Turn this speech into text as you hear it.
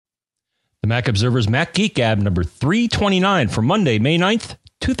The Mac Observer's Mac Geek Gab number 329 for Monday, May 9th,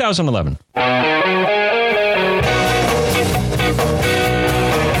 2011.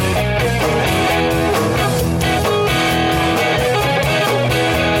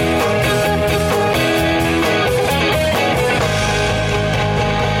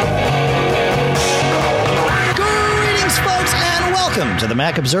 Welcome to the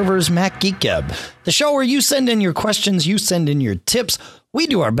Mac Observer's Mac Geek Gab, the show where you send in your questions, you send in your tips. We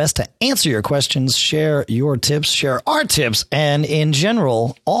do our best to answer your questions, share your tips, share our tips, and in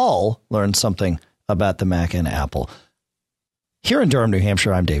general, all learn something about the Mac and Apple. Here in Durham, New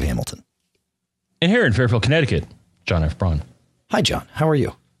Hampshire, I'm Dave Hamilton. And here in Fairfield, Connecticut, John F. Braun. Hi, John. How are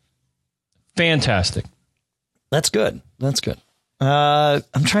you? Fantastic. That's good. That's good.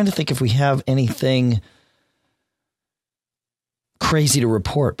 I'm trying to think if we have anything crazy to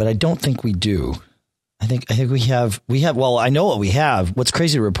report, but I don't think we do. I think we have, well, I know what we have. What's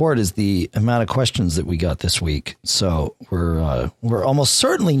crazy to report is the amount of questions that we got this week. So we're almost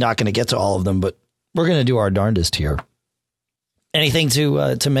certainly not going to get to all of them, but we're going to do our darndest here. Anything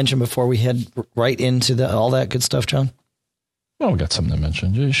to mention before we head right into all that good stuff, John? Well, we got something to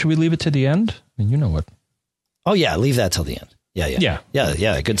mention. Should we leave it to the end? I mean, you know what? Oh yeah. Leave that till the end. Yeah.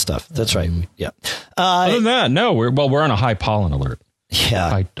 Good stuff. That's right. Yeah. Other than that, no, we're on a high pollen alert.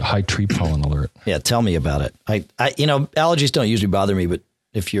 Yeah. High tree pollen alert. Yeah. Tell me about it. I allergies don't usually bother me, but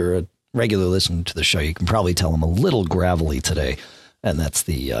if you're a regular listener to the show, you can probably tell I'm a little gravelly today. And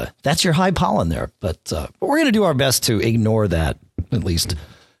that's your high pollen there. But we're going to do our best to ignore that at least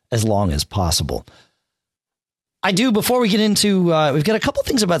as long as possible. Before we get into, we've got a couple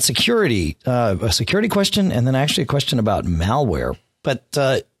things about security, a security question, and then actually a question about malware.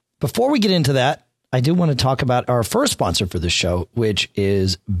 But before we get into that, I do want to talk about our first sponsor for the show, which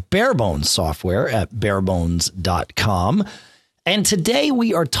is Barebones Software at barebones.com. And today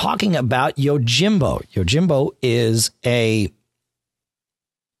we are talking about Yojimbo. Yojimbo is a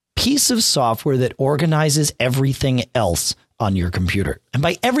piece of software that organizes everything else on your computer. And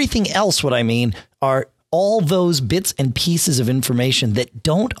by everything else, what I mean are all those bits and pieces of information that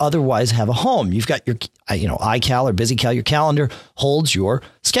don't otherwise have a home. You've got your, iCal or BusyCal. Your calendar holds your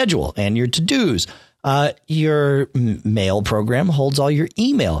schedule and your to-dos. Your mail program holds all your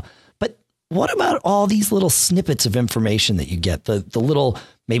email. But what about all these little snippets of information that you get? The little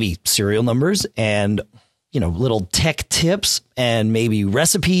maybe serial numbers and, little tech tips and maybe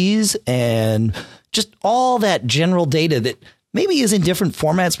recipes and just all that general data that maybe is in different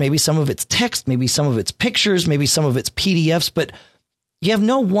formats. Maybe some of it's text, maybe some of it's pictures, maybe some of it's PDFs, but you have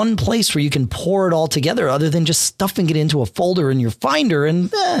no one place where you can pour it all together other than just stuffing it into a folder in your Finder. And,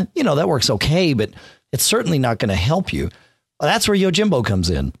 that works okay, but it's certainly not going to help you. Well, that's where Yojimbo comes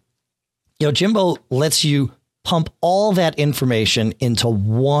in. Yojimbo lets you pump all that information into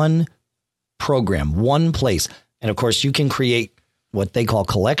one program, one place. And of course, you can create what they call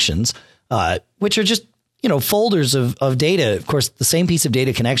collections, which are just folders of data. Of course, the same piece of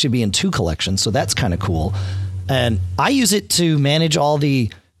data can actually be in two collections. So that's kind of cool. And I use it to manage all the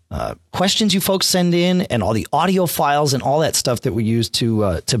questions you folks send in and all the audio files and all that stuff that we use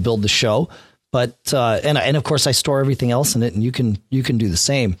to build the show. But and of course, I store everything else in it, and you can do the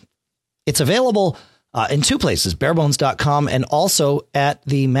same. It's available in two places, barebones.com and also at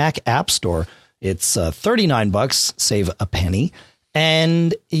the Mac App Store. It's $39, save a penny.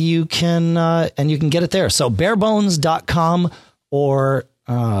 And you can get it there. So barebones.com or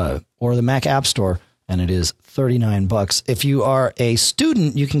the Mac App Store, and it is $39. If you are a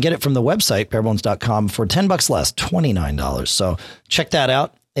student, you can get it from the website barebones.com for $10 less, $29. So check that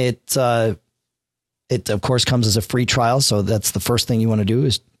out. It of course comes as a free trial, so that's the first thing you want to do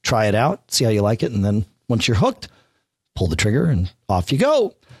is try it out, see how you like it, and then once you're hooked, pull the trigger and off you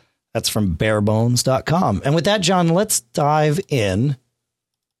go. That's from barebones.com. And with that, John, let's dive in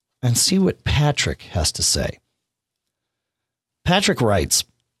and see what Patrick has to say. Patrick writes,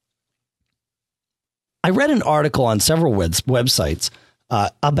 I read an article on several websites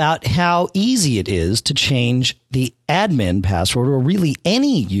about how easy it is to change the admin password or really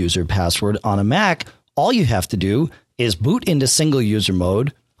any user password on a Mac. All you have to do is boot into single user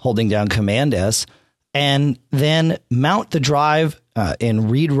mode, holding down Command S, and then mount the drive in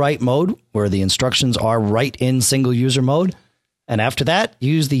read-write mode, where the instructions are right in single user mode. And after that,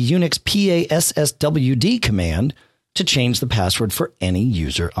 use the Unix PASSWD command to change the password for any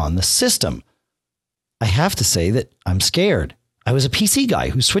user on the system. I have to say that I'm scared. I was a PC guy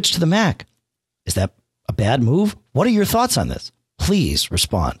who switched to the Mac. Is that a bad move? What are your thoughts on this? Please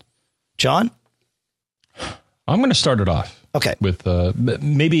respond. John? I'm going to start it off. Okay. With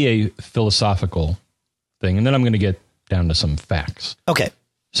maybe a philosophical thing, and then I'm going to get down to some facts. Okay.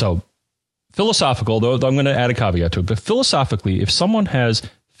 So philosophical, though I'm going to add a caveat to it, but philosophically, if someone has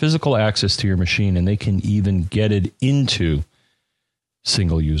physical access to your machine and they can even get it into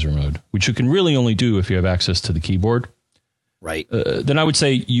single user mode, which you can really only do if you have access to the keyboard, right? Then I would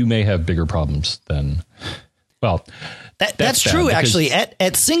say you may have bigger problems than, well, that's true. Actually,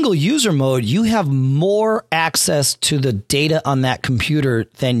 at single user mode, you have more access to the data on that computer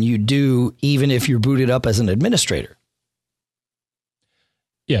than you do even if you're booted up as an administrator.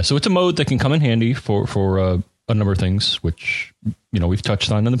 Yeah, so it's a mode that can come in handy for a number of things, which, we've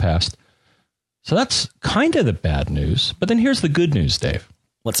touched on in the past. So that's kind of the bad news. But then here's the good news, Dave.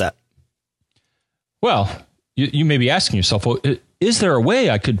 What's that? Well, you may be asking yourself, well, is there a way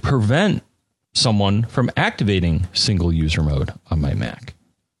I could prevent someone from activating single user mode on my Mac?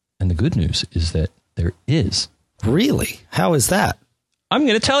 And the good news is that there is. Really? How is that? I'm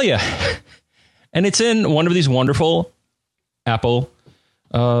going to tell you. And it's in one of these wonderful Apple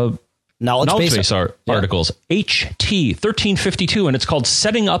knowledge base articles, HT 1352, and it's called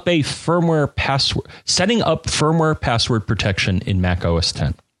setting up firmware password protection in Mac OS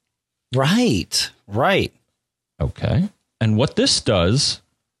X. Right. Okay. And what this does,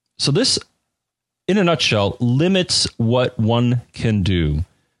 so this, in a nutshell, limits what one can do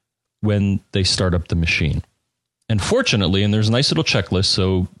when they start up the machine. And fortunately, and there's a nice little checklist,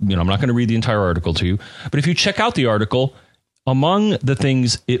 so I'm not going to read the entire article to you, but if you check out the article, among the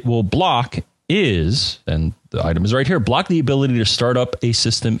things it will block is, and the item is right here, block the ability to start up a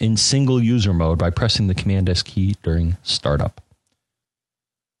system in single user mode by pressing the Command S key during startup.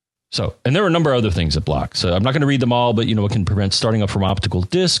 So, and there are a number of other things it blocks. So I'm not going to read them all, but it can prevent starting up from optical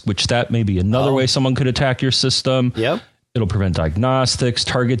disk, which that may be another way someone could attack your system. Yep. It'll prevent diagnostics,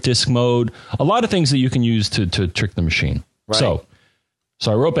 target disk mode, a lot of things that you can use to trick the machine. Right. So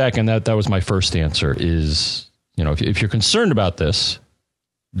I wrote back, and that was my first answer is, if you're concerned about this,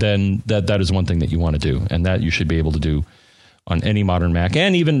 then that is one thing that you want to do, and that you should be able to do on any modern Mac,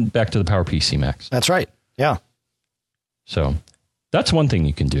 and even back to the PowerPC Macs. That's right. Yeah. So that's one thing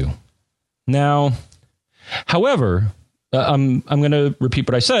you can do. Now, however, I'm going to repeat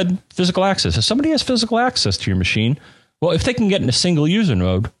what I said, physical access. If somebody has physical access to your machine, well, if they can get into single user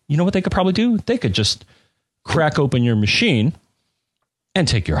mode, you know what they could probably do? They could just crack open your machine and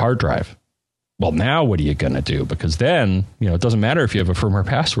take your hard drive. Well, now what are you going to do? Because then, it doesn't matter if you have a firmware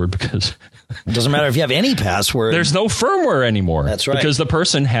password, because it doesn't matter if you have any password. There's no firmware anymore. That's right. Because the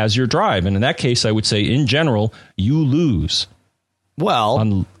person has your drive. And in that case, I would say in general, you lose.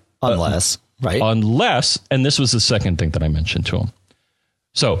 Well, unless, right? Unless, and this was the second thing that I mentioned to him.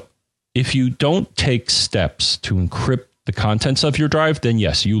 So if you don't take steps to encrypt the contents of your drive, then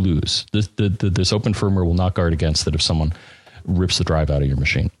yes, you lose. This open firmware will not guard against that if someone rips the drive out of your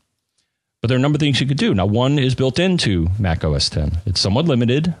machine. But there are a number of things you could do. Now, one is built into Mac OS X. It's somewhat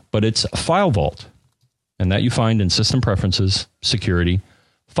limited, but it's File Vault. And that you find in System Preferences, Security,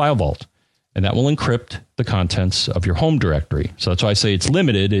 File Vault. And that will encrypt the contents of your home directory. So that's why I say it's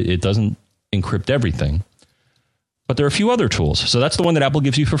limited. It doesn't encrypt everything. But there are a few other tools. So that's the one that Apple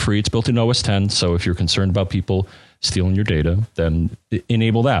gives you for free. It's built in OS X. So if you're concerned about people stealing your data, then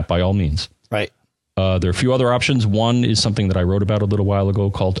enable that by all means. Right. There are a few other options. One is something that I wrote about a little while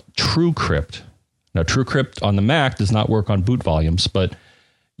ago called TrueCrypt. Now, TrueCrypt on the Mac does not work on boot volumes, but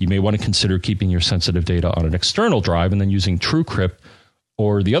you may want to consider keeping your sensitive data on an external drive and then using TrueCrypt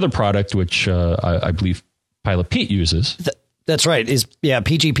or the other product, which I believe Pilot Pete uses. That's right.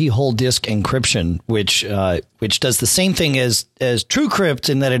 PGP whole disk encryption, which does the same thing as TrueCrypt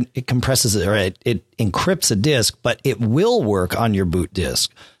in that it compresses it, or it encrypts a disk, but it will work on your boot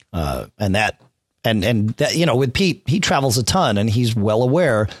disk, and that with Pete, he travels a ton, and he's well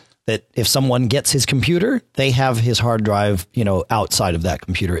aware that if someone gets his computer, they have his hard drive, outside of that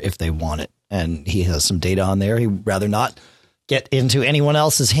computer if they want it, and he has some data on there. He'd rather not get into anyone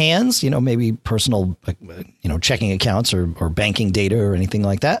else's hands, maybe personal, checking accounts or banking data or anything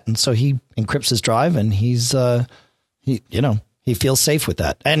like that. And so he encrypts his drive, and he feels safe with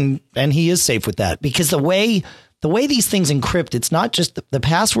that. And he is safe with that because the way these things encrypt, it's not just the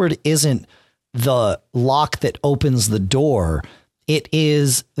password isn't the lock that opens the door. It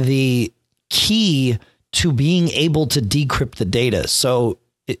is the key to being able to decrypt the data. So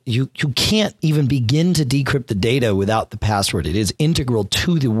you can't even begin to decrypt the data without the password. It is integral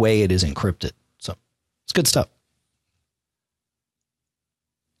to the way it is encrypted. So it's good stuff.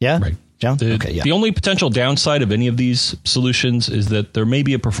 Yeah. Right. John? The only potential downside of any of these solutions is that there may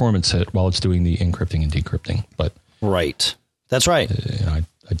be a performance hit while it's doing the encrypting and decrypting. But right. That's right.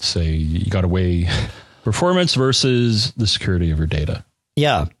 I'd say you got to weigh performance versus the security of your data.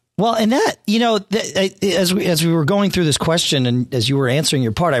 Yeah. Well, and that, you know, as we were going through this question and as you were answering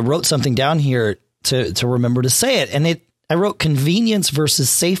your part, I wrote something down here to remember to say it. And I wrote convenience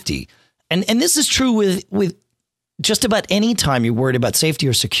versus safety. And this is true with just about any time you're worried about safety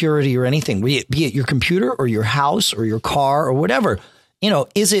or security or anything, be it your computer or your house or your car or whatever. You know,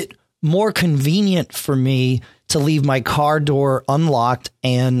 is it more convenient for me to leave my car door unlocked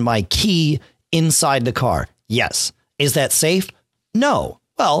and my key inside the car? Yes. Is that safe? No.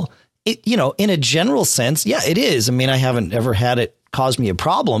 Well, in a general sense, yeah, it is. I mean, I haven't ever had it cause me a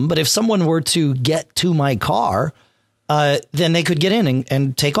problem, but if someone were to get to my car, then they could get in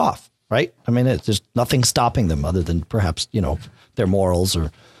and take off, right? I mean, there's nothing stopping them other than perhaps, their morals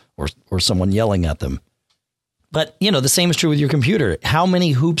or someone yelling at them. But, the same is true with your computer. How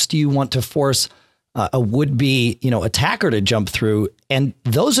many hoops do you want to force a would-be, attacker to jump through? And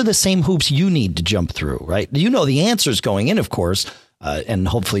those are the same hoops you need to jump through, right? You know the answers going in, of course, and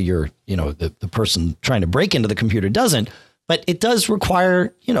hopefully the person trying to break into the computer doesn't. But it does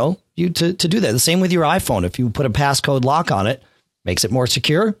require, you to do that. The same with your iPhone. If you put a passcode lock on it, makes it more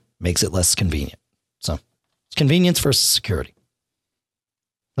secure, makes it less convenient. So it's convenience versus security.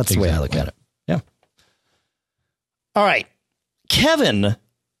 That's exactly the way I look at it. Yeah. All right. Kevin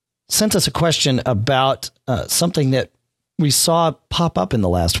sent us a question about something that we saw pop up in the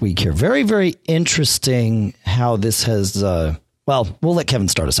last week here. Very, very interesting how this has, we'll let Kevin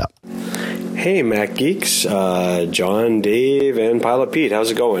start us out. Hey, Mac Geeks, John, Dave, and Pilot Pete. How's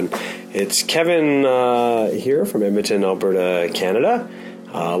it going? It's Kevin here from Edmonton, Alberta, Canada.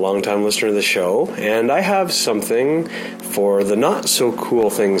 A long-time listener to the show. And I have something for the not-so-cool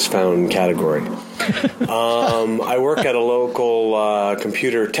things found category. I work at a local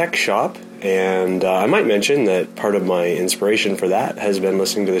computer tech shop, and I might mention that part of my inspiration for that has been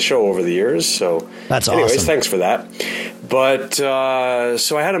listening to the show over the years. So, that's anyways, awesome. Thanks for that. But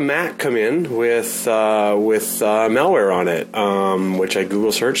so I had a Mac come in with malware on it, which I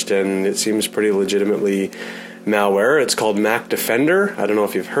Google searched, and it seems pretty legitimately malware. It's called Mac Defender. I don't know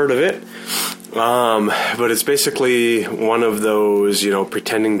if you've heard of it. But it's basically one of those,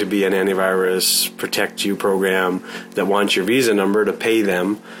 pretending to be an antivirus protect you program that wants your Visa number to pay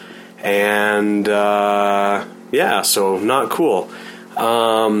them. And, so not cool.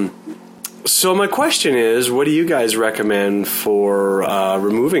 So my question is, what do you guys recommend for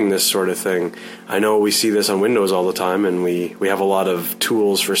removing this sort of thing? I know we see this on Windows all the time, and we have a lot of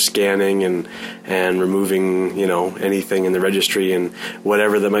tools for scanning and removing, anything in the registry and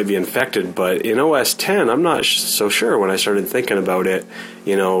whatever that might be infected. But in OS 10, I'm not so sure when I started thinking about it,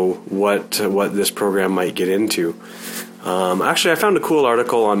 what this program might get into. Actually, I found a cool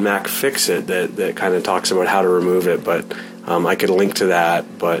article on Mac Fix It that kind of talks about how to remove it, but I could link to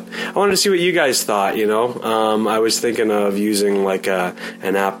that. But I wanted to see what you guys thought, I was thinking of using like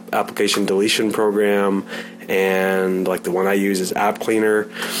an application deletion program, and like the one I use is App Cleaner.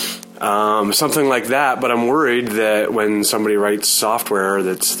 Something like that, but I'm worried that when somebody writes software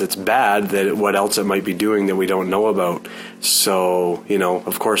that's bad, that what else it might be doing that we don't know about. So,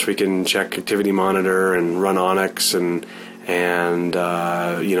 of course we can check Activity Monitor and run Onyx and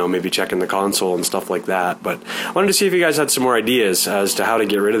maybe check in the console and stuff like that. But I wanted to see if you guys had some more ideas as to how to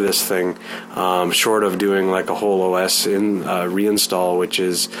get rid of this thing, short of doing like a whole OS reinstall, which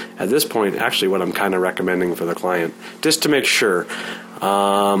is at this point actually what I'm kind of recommending for the client, just to make sure.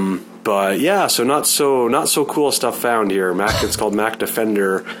 But yeah, so not so cool stuff found here. It's called Mac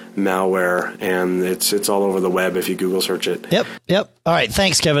Defender malware, and it's all over the web if you Google search it. Yep. All right,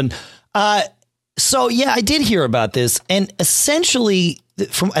 thanks, Kevin. So yeah, I did hear about this, and essentially,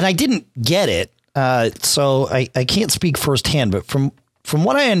 and I didn't get it, so I can't speak firsthand. But from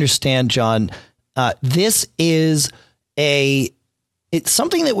what I understand, John, this is it's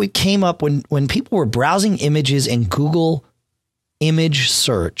something that we came up when people were browsing images in Google image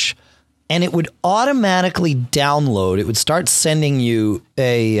search, and it would automatically download. It would start sending you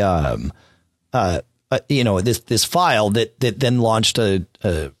this file that then launched an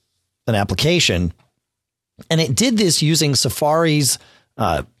application, and it did this using Safari's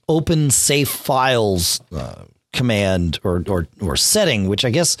open safe files command or setting, which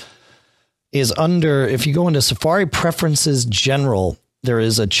I guess is under, if you go into Safari Preferences General, there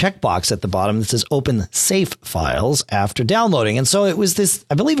is a checkbox at the bottom that says open safe files after downloading. And so it was this,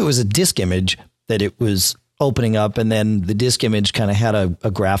 I believe it was a disk image that it was opening up, and then the disk image kind of had a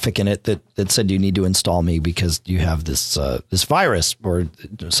graphic in it that said you need to install me because you have this virus or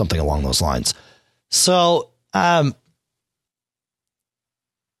something along those lines. So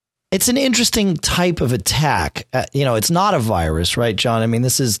it's an interesting type of attack. It's not a virus, right, John? I mean, I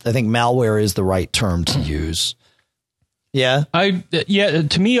think malware is the right term to use. Yeah.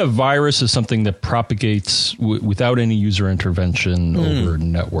 To me, a virus is something that propagates without any user intervention over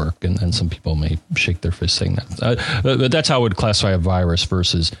network. And some people may shake their fist saying that. But that's how I would classify a virus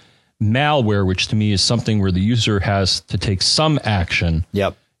versus malware, which to me is something where the user has to take some action.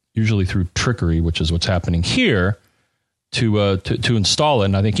 Yep. Usually through trickery, which is what's happening here, to install it.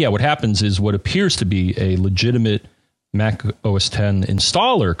 And I think, what happens is what appears to be a legitimate Mac OS X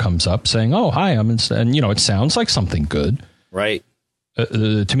installer comes up saying, "Oh, hi, I'm and it sounds like something good." Right.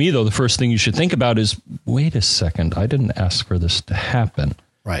 To me, though, the first thing you should think about is, wait a second, I didn't ask for this to happen.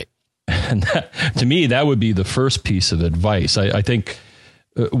 Right. And to me, that would be the first piece of advice. I think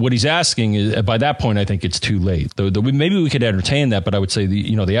what he's asking is, by that point, I think it's too late. Though maybe we could entertain that, but I would say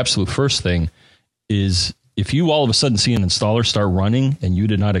the absolute first thing is if you all of a sudden see an installer start running and you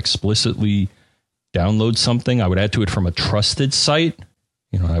did not explicitly download something, I would add to it from a trusted site.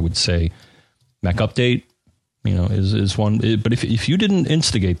 I would say Mac Update, is one. But if you didn't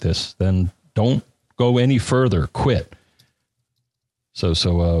instigate this, then don't go any further. Quit.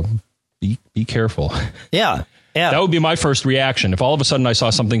 So be careful. Yeah. Yeah. That would be my first reaction. If all of a sudden I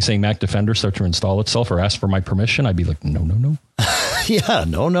saw something saying Mac Defender start to install itself or ask for my permission, I'd be like, no. Yeah,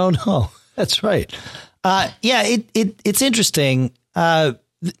 no. That's right. It's interesting.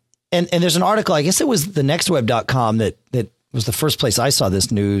 And there's an article, I guess it was the nextweb.com that was the first place I saw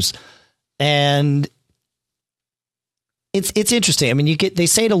this news. And it's interesting. I mean, they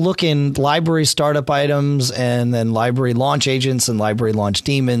say to look in library startup items and then library launch agents and library launch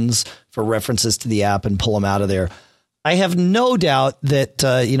daemons for references to the app and pull them out of there. I have no doubt that,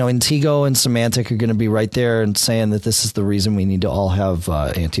 Intego and Symantec are going to be right there and saying that this is the reason we need to all have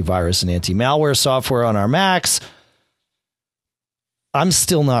antivirus and anti-malware software on our Macs. I'm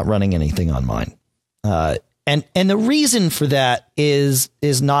still not running anything on mine. And the reason for that is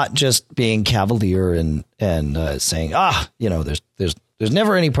not just being cavalier and saying, there's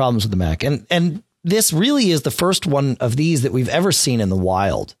never any problems with the Mac. And this really is the first one of these that we've ever seen in the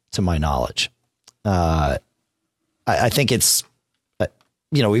wild, to my knowledge. I think it's,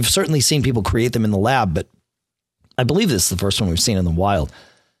 we've certainly seen people create them in the lab, but I believe this is the first one we've seen in the wild.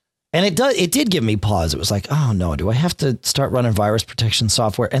 And it did give me pause. It was like, oh no, do I have to start running virus protection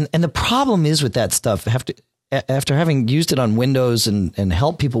software? And the problem is with that stuff, after having used it on Windows and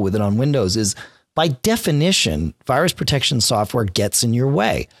help people with it on Windows, is by definition, virus protection software gets in your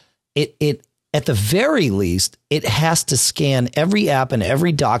way. It at the very least, it has to scan every app and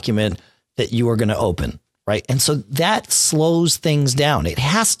every document that you are going to open. Right. And so that slows things down. It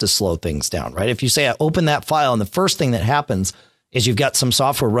has to slow things down. Right. If you say I open that file and the first thing that happens is you've got some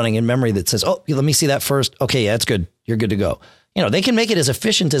software running in memory that says, oh, let me see that first. OK, yeah, it's good. You're good to go. They can make it as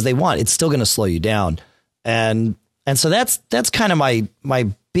efficient as they want. It's still going to slow you down. And so that's kind of my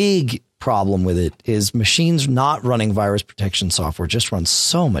big problem with it is machines not running virus protection software just run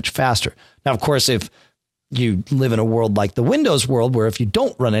so much faster. Now, of course, if you live in a world like the Windows world, where if you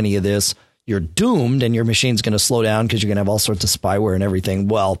don't run any of this, you're doomed and your machine's going to slow down because you're going to have all sorts of spyware and everything.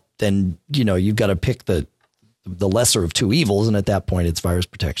 Well, then, you've got to pick the lesser of two evils. And at that point, it's virus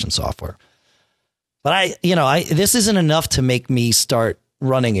protection software. But this isn't enough to make me start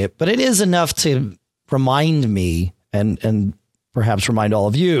running it, but it is enough to remind me and perhaps remind all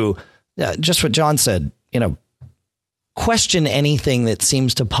of you, just what John said, question anything that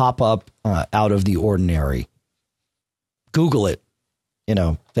seems to pop up out of the ordinary. Google it.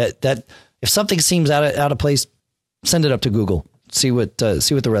 That if something seems out of place, send it up to Google. See what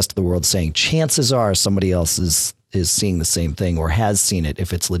the rest of the world's saying. Chances are somebody else is seeing the same thing or has seen it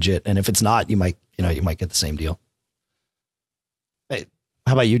if it's legit. And if it's not, you might get the same deal. Hey,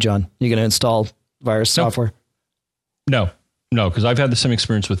 how about you, John? You going to install virus software? No, because I've had the same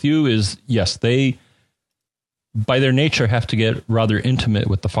experience with you. Is yes, they by their nature have to get rather intimate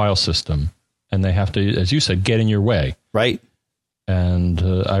with the file system, and they have to, as you said, get in your way. Right. And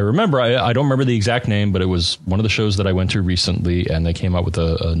I remember, I don't remember the exact name, but it was one of the shows that I went to recently, and they came out with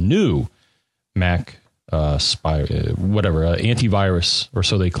a new Mac antivirus, or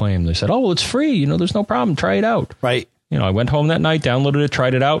so they claim. They said, oh, well, it's free. There's no problem. Try it out. Right. I went home that night, downloaded it,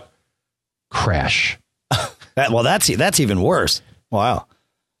 tried it out. Crash. That's even worse. Wow.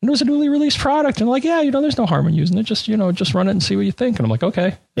 And it was a newly released product. And like, there's no harm in using it. Just run it and see what you think. And I'm like,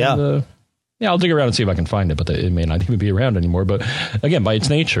 okay. Yeah. And, I'll dig around and see if I can find it, but it may not even be around anymore. But again, by its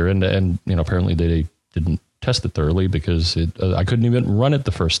nature, and apparently they didn't test it thoroughly because I couldn't even run it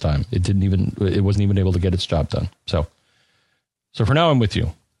the first time. It wasn't even able to get its job done. So for now, I'm with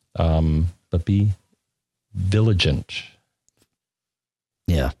you. But be vigilant.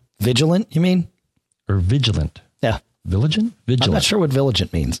 Yeah. Vigilant, you mean? Or vigilant. Yeah. Vigilant? I'm not sure what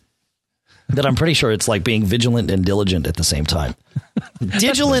vigilant means. that I'm pretty sure it's like being vigilant and diligent at the same time.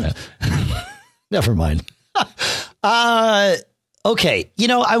 Diligent. Never mind. Okay. You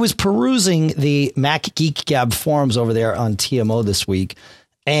know, I was perusing the Mac Geek Gab forums over there on TMO this week,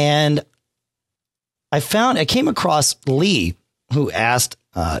 and I came across Lee, who asked,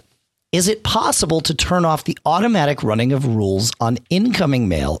 is it possible to turn off the automatic running of rules on incoming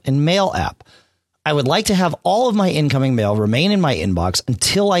mail in Mail app? I would like to have all of my incoming mail remain in my inbox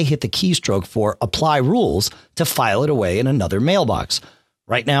until I hit the keystroke for apply rules to file it away in another mailbox.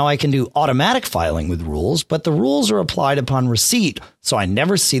 Right now, I can do automatic filing with rules, but the rules are applied upon receipt, so I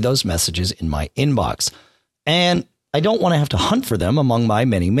never see those messages in my inbox. And I don't want to have to hunt for them among my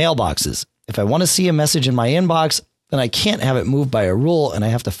many mailboxes. If I want to see a message in my inbox, then I can't have it moved by a rule, and I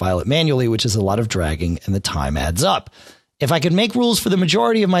have to file it manually, which is a lot of dragging, and the time adds up. If I could make rules for the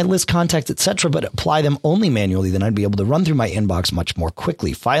majority of my list contacts, etc., but apply them only manually, then I'd be able to run through my inbox much more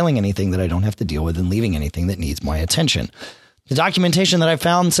quickly, filing anything that I don't have to deal with and leaving anything that needs my attention. The documentation that I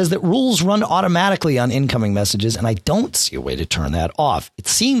found says that rules run automatically on incoming messages, and I don't see a way to turn that off. It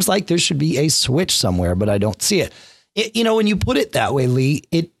seems like there should be a switch somewhere, but I don't see it. You know, when you put it that way, Lee,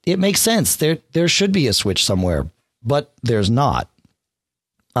 it makes sense. There should be a switch somewhere, but there's not.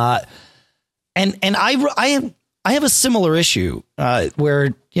 And I have a similar issue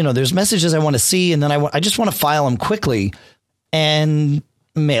where, you know, there's messages I want to see, and then I just want to file them quickly, and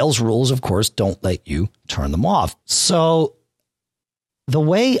Mail's rules, of course, don't let you turn them off. So the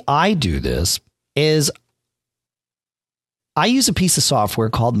way I do this is I use a piece of software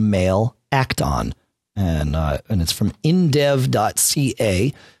called Mail Acton, and it's from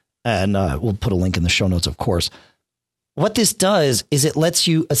indev.ca, and we'll put a link in the show notes, of course. What this does is it lets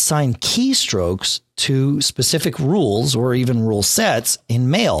you assign keystrokes to specific rules or even rule sets in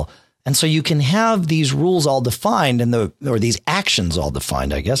Mail. And so you can have these rules all defined or these actions all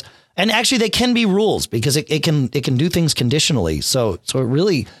defined, I guess. And actually they can be rules because it can do things conditionally. So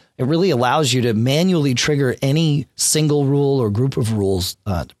it really allows you to manually trigger any single rule or group of rules,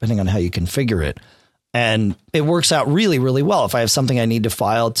 depending on how you configure it. And it works out really, really well. If I have something I need to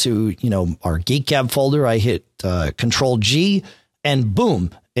file to, you know, our Geek Gab folder, I hit Control G, and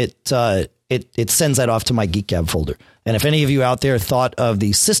boom, it sends that off to my Geek Gab folder. And if any of you out there thought of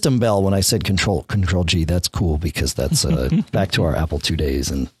the system bell when I said Control G, that's cool, because that's back to our Apple II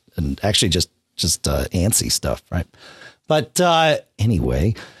days and actually just ANSI stuff, right? But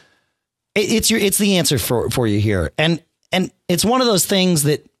anyway, it's the answer for you here, and it's one of those things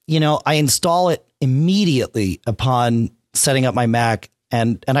that, you know, I install it immediately upon setting up my Mac,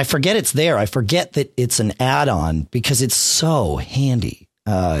 and I forget it's there. I forget that it's an add-on because it's so handy.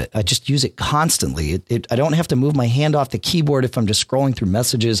 I just use it constantly. I don't have to move my hand off the keyboard if I'm just scrolling through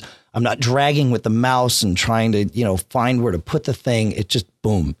messages. I'm not dragging with the mouse and trying to, you know, find where to put the thing. It just,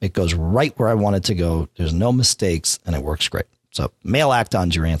 boom, it goes right where I want it to go. There's no mistakes, and it works great. So Mail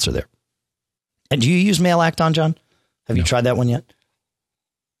Acton's your answer there. And do you use Mail Acton, John? Have you tried that one yet?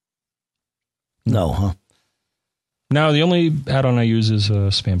 No, huh? No, the only add-on I use is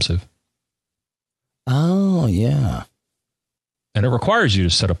SpamSieve. Oh, yeah. And it requires you to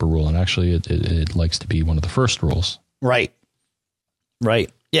set up a rule, and actually it likes to be one of the first rules. Right.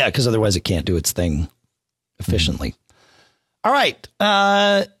 Yeah, because otherwise it can't do its thing efficiently. All right.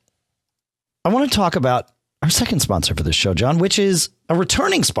 I want to talk about our second sponsor for this show, John, which is a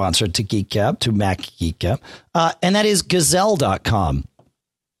returning sponsor to Geek Gab, to Mac Geek Gab, and that is Gazelle.com.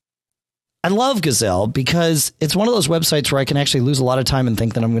 I love Gazelle because it's one of those websites where I can actually lose a lot of time and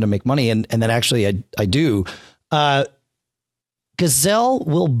think that I'm going to make money, and then actually I do. Gazelle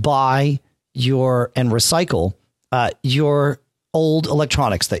will buy and recycle your old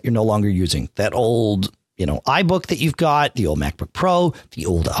electronics that you're no longer using. That old, you know, iBook that you've got, the old MacBook Pro, the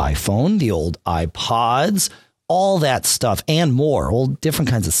old iPhone, the old iPods, all that stuff and more, all different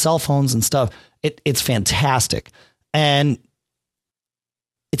kinds of cell phones and stuff. It's fantastic. And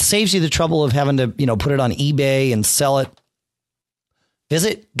it saves you the trouble of having to, you know, put it on eBay and sell it.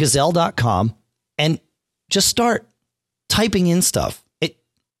 Visit Gazelle.com and just start typing in stuff.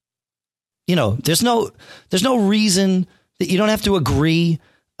 You know, there's no reason that you don't have to agree.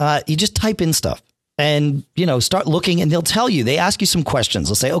 You just type in stuff and, you know, start looking, and they'll tell you. They ask you some questions.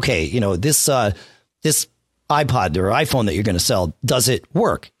 They'll say, okay, you know, this iPod or iPhone that you're going to sell, does it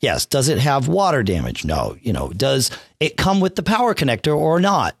work? Yes. Does it have water damage? No. You know, does it come with the power connector or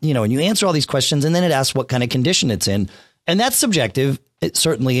not? You know, and you answer all these questions, and then it asks what kind of condition it's in. And that's subjective,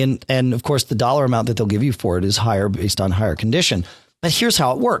 certainly. And of course, the dollar amount that they'll give you for it is higher based on higher condition. But here's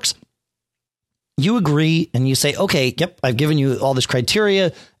how it works. You agree and you say, okay, yep, I've given you all this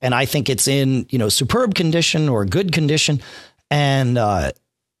criteria and I think it's in, you know, superb condition or good condition. And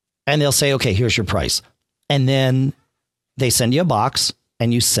and they'll say, okay, here's your price. And then they send you a box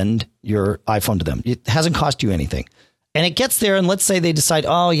and you send your iPhone to them. It hasn't cost you anything. And it gets there, and let's say they decide,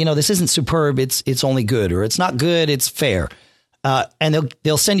 oh, this isn't superb, it's only good, or it's not good, it's fair. And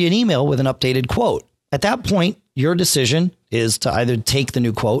they'll send you an email with an updated quote. At that point, your decision is to either take the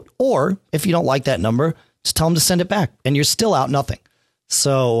new quote, or if you don't like that number, just tell them to send it back, and you're still out nothing.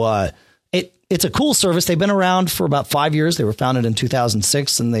 So it's a cool service. They've been around for about 5 years. They were founded in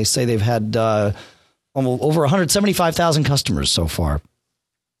 2006, and they say they've had over 175,000 customers so far.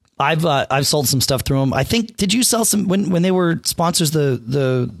 I've sold some stuff through them. I think, did you sell some when they were sponsors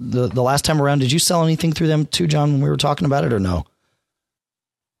the last time around? Did you sell anything through them too, John, when we were talking about it, or no?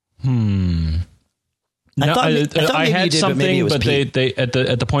 I thought I had did, something, but they at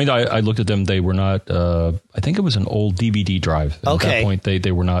the point I looked at them, they were not. I think it was an old DVD drive. At that point,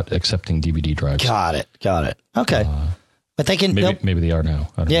 they were not accepting DVD drives. Got it. Okay, but they can. Maybe they are now.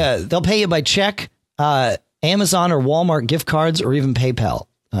 I don't know. They'll pay you by check, Amazon or Walmart gift cards, or even PayPal.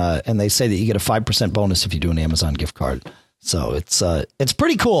 And they say that you get a 5% bonus if you do an Amazon gift card. So it's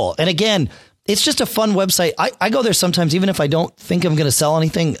pretty cool. And again, it's just a fun website. I go there sometimes, even if I don't think I'm going to sell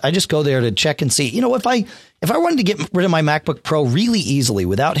anything. I just go there to check and see, if I wanted to get rid of my MacBook Pro really easily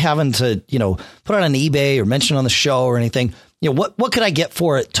without having to, put it on eBay or mention it on the show or anything, what could I get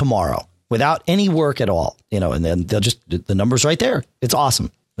for it tomorrow without any work at all? And then the number's right there. It's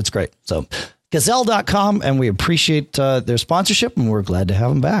awesome. It's great. So Gazelle.com, and we appreciate their sponsorship, and we're glad to have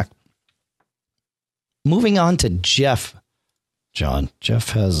them back. Moving on to Jeff. John,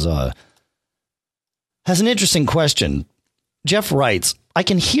 Jeff has an interesting question. Jeff writes, I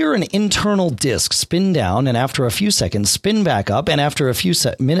can hear an internal disk spin down, and after a few seconds spin back up, and after a few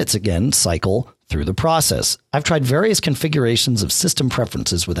minutes again cycle through the process. I've tried various configurations of system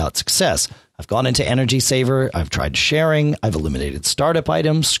preferences without success. I've gone into Energy Saver, I've tried sharing, I've eliminated startup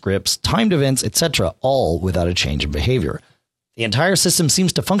items, scripts, timed events, etc., all without a change in behavior. The entire system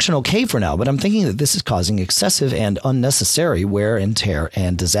seems to function okay for now, but I'm thinking that this is causing excessive and unnecessary wear and tear,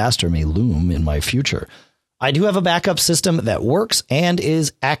 and disaster may loom in my future. I do have a backup system that works and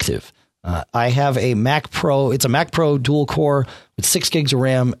is active. I have a Mac Pro. It's a Mac Pro dual core with 6 gigs of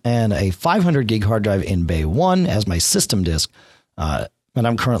RAM and a 500 gig hard drive in Bay 1 as my system disk. And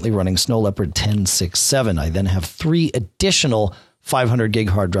I'm currently running Snow Leopard 1067. I then have 3 additional 500 gig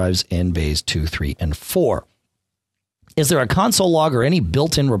hard drives in Bays 2, 3, and 4. Is there a console log or any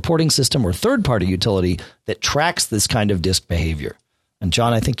built-in reporting system or third-party utility that tracks this kind of disk behavior? And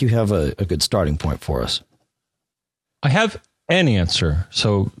John, I think you have a good starting point for us. I have an answer.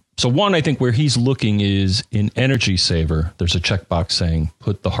 So one, I think where he's looking is in Energy Saver. There's a checkbox saying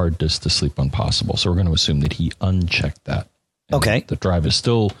put the hard disk to sleep when possible. So we're going to assume that he unchecked that. Okay. The drive is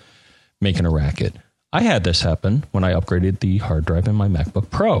still making a racket. I had this happen when I upgraded the hard drive in my MacBook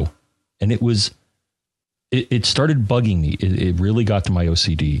Pro, and it started bugging me. It really got to my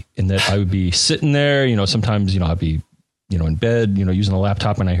OCD in that I would be sitting there, sometimes, I'd be, in bed, using the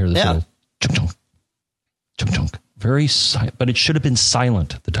laptop, and I hear this little chunk, chunk, chunk, chunk. Very silent, but it should have been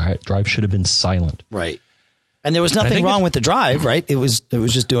silent. The drive should have been silent. Right. And there was nothing wrong with the drive, right? It was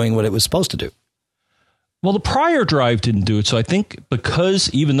just doing what it was supposed to do. Well, the prior drive didn't do it. So I think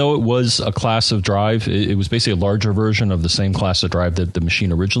because even though it was a class of drive, it was basically a larger version of the same class of drive that the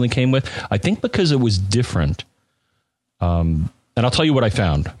machine originally came with. I think because it was different. And I'll tell you what I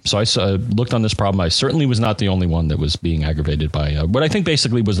found. So I looked on this problem. I certainly was not the only one that was being aggravated by what I think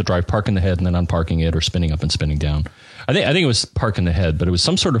basically was the drive parking the head and then unparking it or spinning up and spinning down. I think it was parking the head, but it was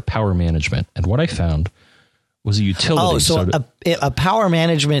some sort of power management. And what I found was a utility. Oh, so a power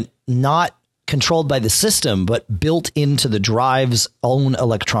management not controlled by the system, but built into the drive's own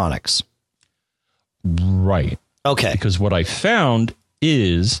electronics. Right. Okay. Because what I found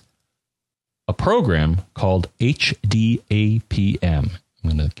is a program called HDAPM. I'm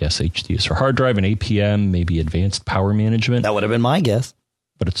going to guess HD is for hard drive, and APM, maybe advanced power management. That would have been my guess.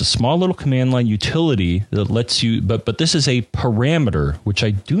 But it's a small little command line utility that lets you, but this is a parameter, which I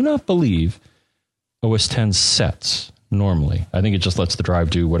do not believe OS X sets normally. I think it just lets the drive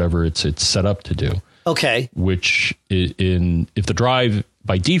do whatever it's set up to do. Okay. Which if the drive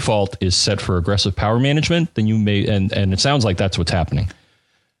by default is set for aggressive power management, then you may, and it sounds like that's what's happening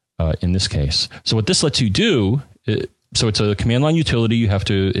in this case. So what this lets you do, so it's a command line utility. You have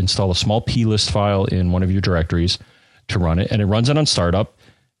to install a small plist file in one of your directories to run it, and it runs it on startup.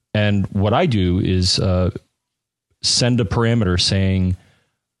 And what I do is send a parameter saying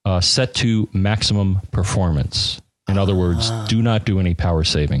set to maximum performance. In other words, do not do any power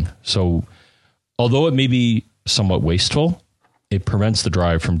saving. So although it may be somewhat wasteful, it prevents the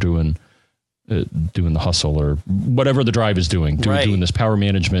drive from doing doing the hustle or whatever the drive is doing, doing this power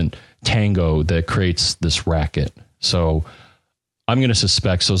management tango that creates this racket. So I'm going to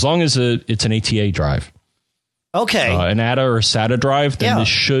suspect, so as long as it's an ATA drive, an ATA or SATA drive, then this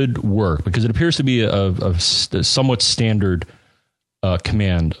should work, because it appears to be a somewhat standard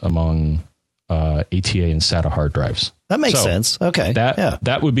command among ATA and SATA hard drives. That makes sense. Okay.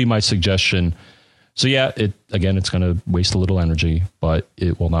 That would be my suggestion. So it's going to waste a little energy, but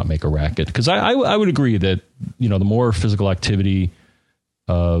it will not make a racket. Because I would agree that, the more physical activity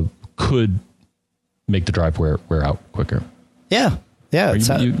could make the drive wear out quicker. Yeah. Yeah.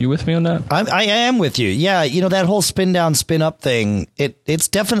 Are you with me on that? I am with you. Yeah. That whole spin down, spin up thing, it's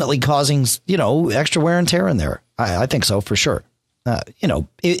definitely causing, extra wear and tear in there. I think so, for sure.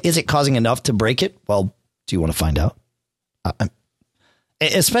 Is it causing enough to break it? Well, do you want to find out?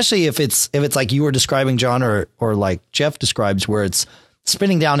 Especially if it's like you were describing, John, or like Jeff describes, where it's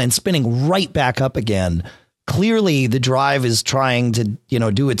spinning down and spinning right back up again. Clearly, the drive is trying to,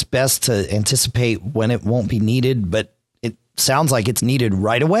 do its best to anticipate when it won't be needed, but it sounds like it's needed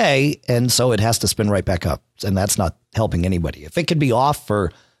right away. And so it has to spin right back up. And that's not helping anybody. If it could be off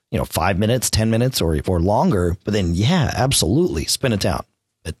for, 5 minutes, 10 minutes or longer, but then, absolutely spin it down.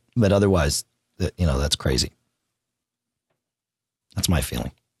 But otherwise, that's crazy. That's my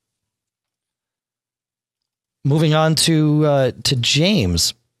feeling. Moving on to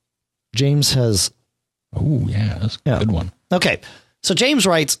James. James has... Oh, yeah, that's a good one. Okay. So James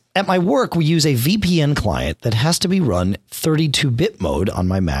writes, at my work, we use a VPN client that has to be run 32-bit mode on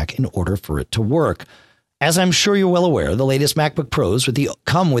my Mac in order for it to work. As I'm sure you're well aware, the latest MacBook Pros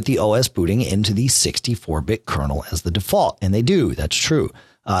come with the OS booting into the 64-bit kernel as the default. And they do. That's true.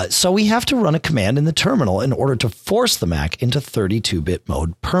 So we have to run a command in the terminal in order to force the Mac into 32-bit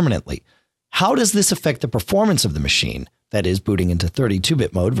mode permanently. How does this affect the performance of the machine, that is, booting into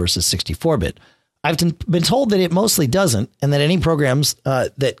 32-bit mode versus 64-bit? I've been told that it mostly doesn't, and that any programs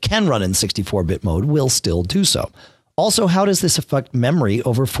that can run in 64-bit mode will still do so. Also, how does this affect memory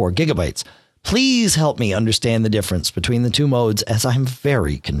over 4 gigabytes? Please help me understand the difference between the two modes, as I'm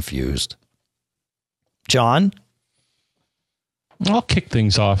very confused. John? I'll kick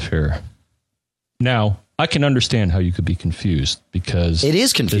things off here. Now, I can understand how you could be confused, because it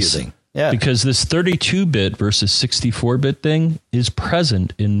is confusing. Because this 32-bit versus 64-bit thing is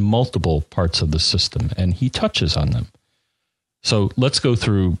present in multiple parts of the system, and he touches on them. So let's go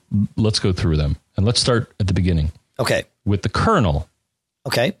through them, and let's start at the beginning. Okay. With the kernel.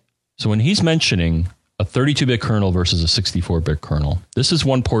 Okay. So when he's mentioning a 32-bit kernel versus a 64-bit kernel, this is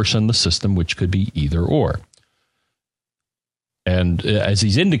one portion of the system which could be either or. And as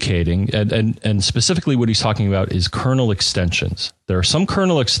he's indicating, and specifically what he's talking about is kernel extensions. There are some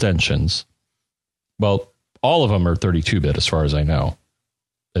kernel extensions. Well, all of them are 32-bit as far as I know.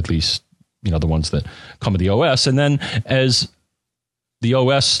 At least, the ones that come with the OS. And then as the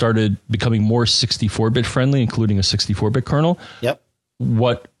OS started becoming more 64-bit friendly, including a 64-bit kernel,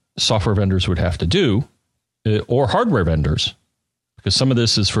 what software vendors would have to do, or hardware vendors, because some of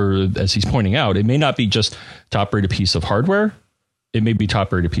this is for, as he's pointing out, it may not be just top-rated piece of hardware. It may be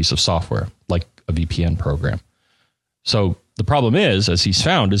top-rated piece of software, like a VPN program. So the problem is, as he's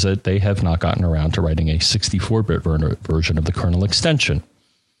found, is that they have not gotten around to writing a 64-bit version of the kernel extension.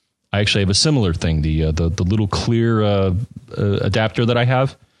 I actually have a similar thing. The little clear adapter that I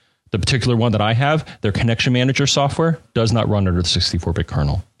have, the particular one that I have, their connection manager software does not run under the 64-bit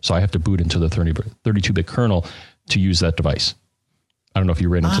kernel. So I have to boot into the 32-bit kernel to use that device. I don't know if you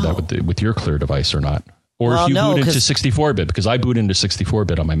ran into that with your Clear device or not. Or if you boot into 64-bit, because I boot into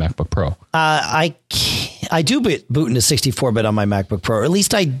 64-bit on my MacBook Pro. I do boot into 64-bit on my MacBook Pro. Or at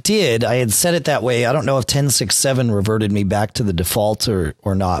least I did. I had set it that way. I don't know if 10.6.7 reverted me back to the default or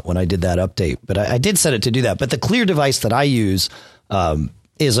not when I did that update. But I did set it to do that. But the Clear device that I use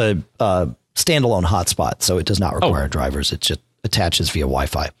is a standalone hotspot, so it does not require drivers. It just attaches via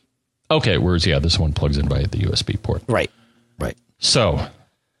Wi-Fi. Okay, whereas, this one plugs in via the USB port. Right. So...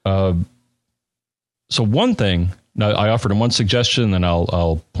 So one thing, now I offered him one suggestion, then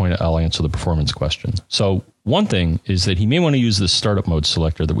I'll answer the performance question. So one thing is that he may want to use this startup mode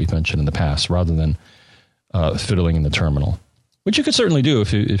selector that we've mentioned in the past, rather than fiddling in the terminal, which you could certainly do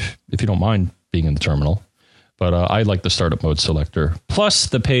if you don't mind being in the terminal. But I like the startup mode selector. Plus,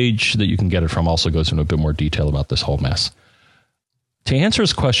 the page that you can get it from also goes into a bit more detail about this whole mess. To answer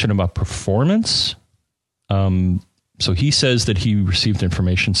his question about performance, so he says that he received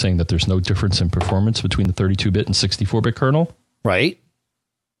information saying that there's no difference in performance between the 32-bit and 64-bit kernel. Right.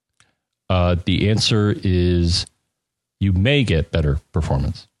 The answer is you may get better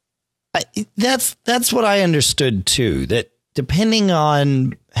performance. That's what I understood too, that depending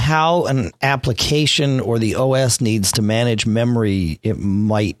on how an application or the OS needs to manage memory, it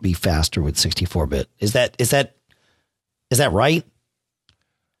might be faster with 64-bit. Is that right?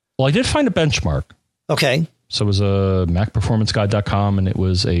 Well, I did find a benchmark. Okay. So it was a MacPerformanceGuide.com, and it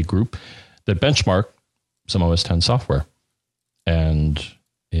was a group that benchmarked some OS X software. And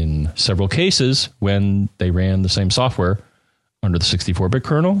in several cases, when they ran the same software under the 64-bit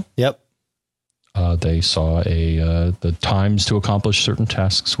kernel, yep, they saw the times to accomplish certain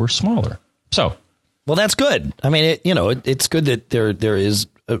tasks were smaller. So, well, that's good. I mean, it's good that there is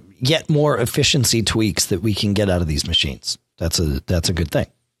yet more efficiency tweaks that we can get out of these machines. That's a good thing.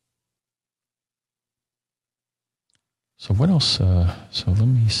 So what else? So let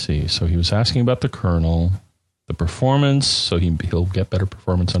me see. So he was asking about the kernel, the performance. So he'll get better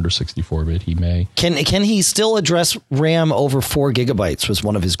performance under 64-bit. He may. Can he still address RAM over 4 gigabytes? Was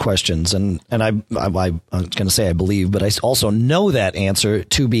one of his questions, and I was going to say I believe, but I also know that answer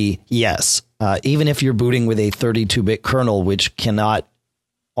to be yes. Even if you're booting with a 32-bit kernel, which cannot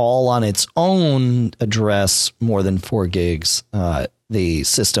all on its own address more than 4 gigs, the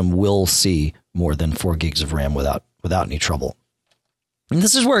system will see more than 4 gigs of RAM without any trouble. And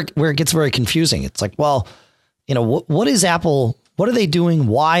this is where it gets very confusing. It's like, well, what is Apple? What are they doing?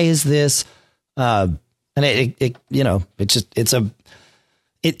 Why is this? And it's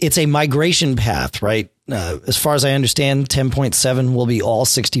a migration path, right? As far as I understand, 10.7 will be all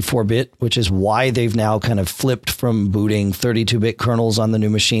 64-bit, which is why they've now kind of flipped from booting 32-bit kernels on the new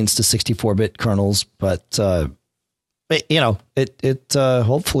machines to 64-bit kernels. But it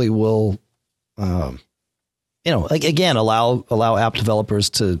hopefully will. Allow app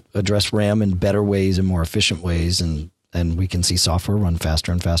developers to address RAM in better ways and more efficient ways, and we can see software run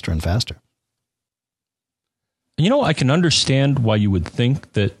faster and faster and faster. I can understand why you would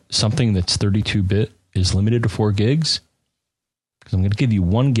think that something that's 32-bit is limited to 4 gigs. Because I'm going to give you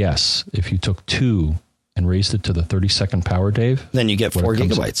one guess. If you took 2 and raised it to the 32nd power, Dave, then you get 4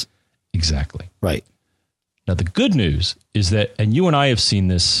 gigabytes. Exactly. Right. Now, the good news is that, and you and I have seen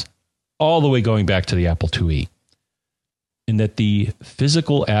this all the way going back to the Apple IIe, in that the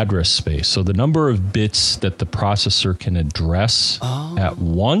physical address space, so the number of bits that the processor can address at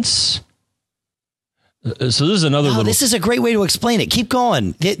once. So this is another little... This is a great way to explain it. Keep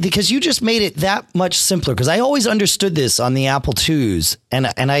going, because you just made it that much simpler, because I always understood this on the Apple IIs, and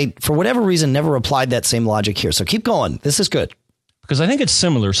I, for whatever reason, never applied that same logic here. So keep going. This is good. Because I think it's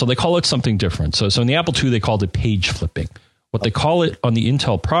similar, so they call it something different. So in the Apple II, they called it page flipping. What they call it on the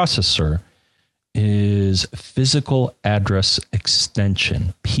Intel processor is physical address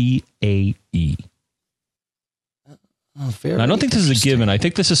extension, PAE. I don't think this is a given. I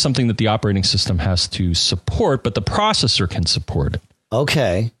think this is something that the operating system has to support, but the processor can support it.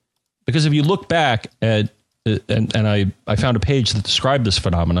 Okay. Because if you look back at, and I found a page that described this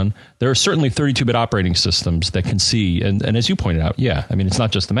phenomenon, there are certainly 32-bit operating systems that can see, and as you pointed out, it's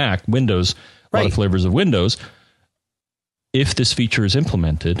not just the Mac, Windows, a lot of flavors of Windows. If this feature is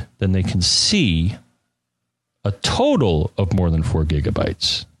implemented, then they can see a total of more than 4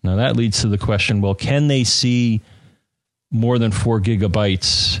 gigabytes. Now that leads to the question, well, can they see more than 4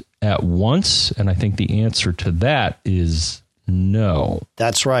 gigabytes at once? And I think the answer to that is no.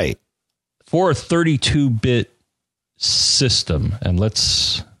 That's right. For a 32-bit system, and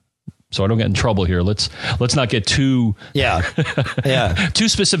so I don't get in trouble here. Let's not get too too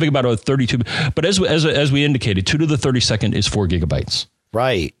specific about a 32. But as we indicated, 2 to the 32nd is 4 gigabytes.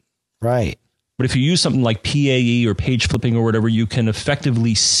 Right. But if you use something like PAE or page flipping or whatever, you can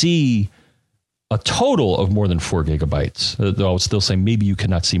effectively see a total of more than 4 gigabytes. Though I would still say maybe you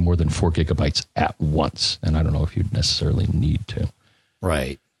cannot see more than 4 gigabytes at once, and I don't know if you'd necessarily need to.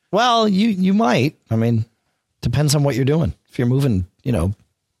 Right. Well, you might. I mean, depends on what you're doing. If you're moving,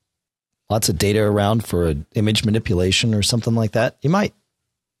 lots of data around for image manipulation or something like that, you might.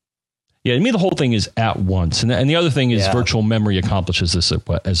 Yeah, to me, the whole thing is at once. And the other thing is virtual memory accomplishes this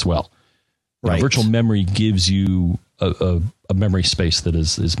as well. Right. Virtual memory gives you a memory space that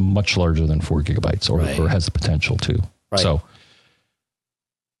is much larger than 4 gigabytes or has the potential to. Right. So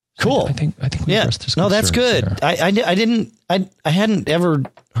cool. I think we addressed his concerns. No, that's good. There. I hadn't ever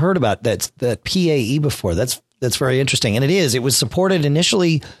heard about that PAE before. That's very interesting. And it was supported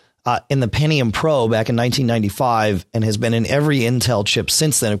initially in the Pentium Pro back in 1995 and has been in every Intel chip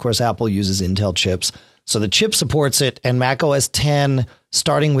since then. Of course, Apple uses Intel chips. So the chip supports it, and Mac OS X,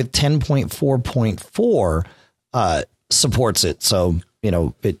 starting with 10.4.4, supports it. So,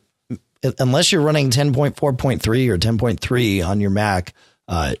 unless you're running 10.4.3 or 10.3 on your Mac,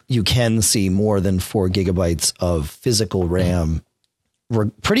 you can see more than 4 gigabytes of physical RAM,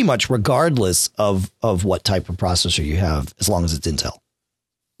 pretty much regardless of what type of processor you have, as long as it's Intel.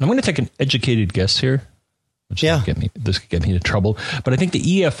 I'm going to take an educated guess here, which Yeah. this could get me into trouble. But I think the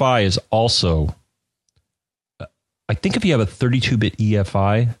EFI is also, I think if you have a 32-bit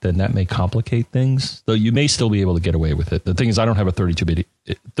EFI, then that may complicate things, though you may still be able to get away with it. The thing is, I don't have a 32-bit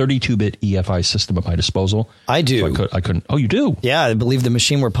EFI system at my disposal. I do. So I couldn't. Oh, you do? Yeah, I believe the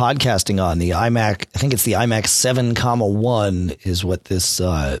machine we're podcasting on, the iMac, I think it's the iMac 7,1 is what this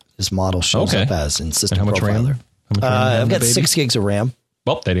model shows up as in System And how much Profiler. RAM? How much RAM I've got baby? 6 gigs of RAM.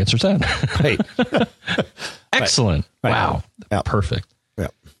 Well, that answers that. Right. Excellent. Right. Wow. Yeah. Perfect. Yeah.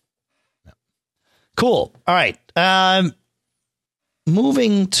 Cool. All right.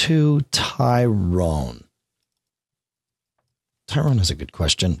 Moving to Tyrone. Tyrone has a good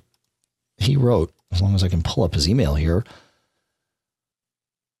question. He wrote, as long as I can pull up his email here.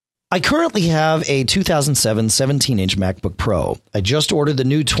 I currently have a 2007 17-inch MacBook Pro. I just ordered the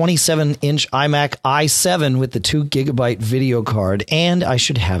new 27-inch iMac i7 with the 2 gigabyte video card, and I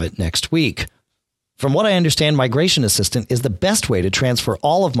should have it next week. From what I understand, Migration Assistant is the best way to transfer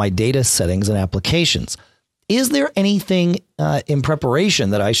all of my data, settings, and applications. Is there anything in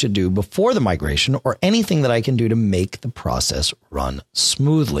preparation that I should do before the migration, or anything that I can do to make the process run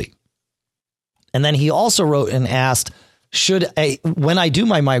smoothly? And then he also wrote and asked, when I do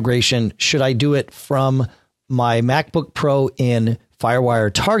my migration, should I do it from my MacBook Pro in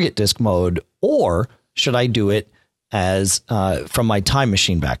FireWire target disk mode, or should I do it as from my Time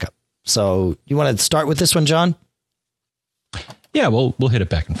Machine backup? So you want to start with this one, John? Yeah, we'll hit it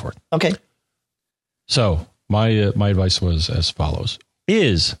back and forth. Okay. So my advice was as follows.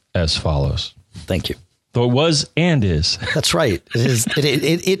 Is as follows. Thank you. Though it was and is. That's right.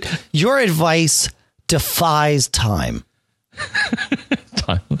 It is. Your advice defies time.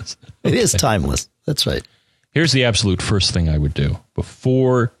 Timeless. It is timeless. That's right. Here's the absolute first thing I would do.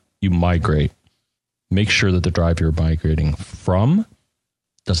 Before you migrate, make sure that the drive you're migrating from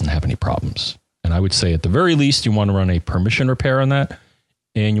doesn't have any problems. And I would say at the very least, you want to run a permission repair on that,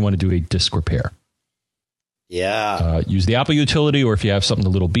 and you want to do a disk repair. Yeah. Use the Apple utility, or if you have something a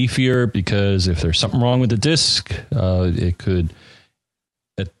little beefier, because if there's something wrong with the disk, it could,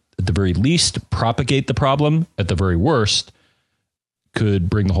 at the very least, propagate the problem. At the very worst, could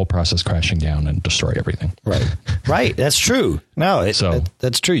bring the whole process crashing down and destroy everything. Right. Right. That's true. No,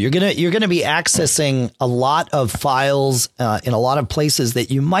 that's true. You're gonna be accessing a lot of files in a lot of places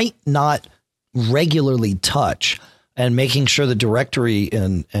that you might not regularly touch, and making sure the directory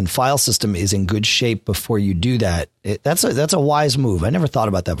and file system is in good shape before you do that. That's a wise move. I never thought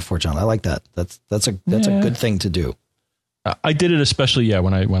about that before, John. I like that. That's a good thing to do. I did it especially,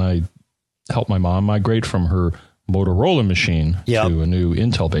 when I helped my mom migrate from her Motorola machine to a new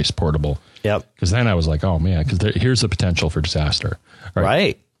Intel-based portable. Yep. Because then I was like, oh man, because here's the potential for disaster.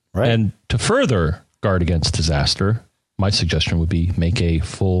 Right. And to further guard against disaster, my suggestion would be make a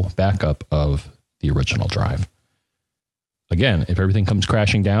full backup of the original drive. Again, if everything comes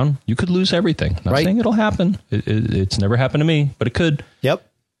crashing down, you could lose everything. Not saying it'll happen. It's never happened to me, but it could. Yep.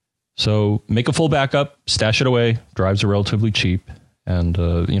 So make a full backup, stash it away. Drives are relatively cheap. And,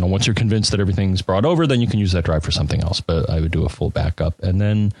 once you're convinced that everything's brought over, then you can use that drive for something else. But I would do a full backup. And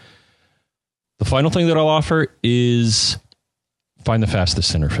then the final thing that I'll offer is find the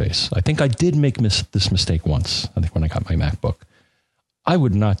fastest interface. I think I did make this mistake once. I think when I got my MacBook. I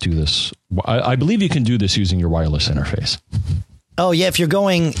would not do this. I believe you can do this using your wireless interface. Oh yeah, if you're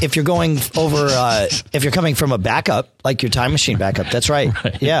going over, if you're coming from a backup, like your Time Machine backup, that's right.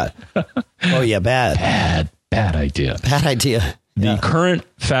 Yeah. Oh yeah, bad idea. Bad idea. The current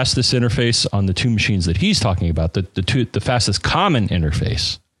fastest interface on the two machines that he's talking about, the fastest common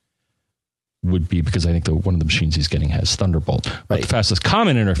interface would be, because I think one of the machines he's getting has Thunderbolt. But the fastest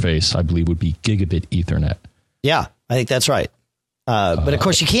common interface, I believe, would be Gigabit Ethernet. Yeah, I think that's right. But of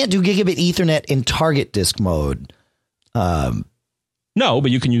course, you can't do Gigabit Ethernet in target disk mode. No,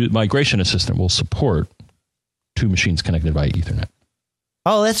 but you can use Migration Assistant will support two machines connected by Ethernet.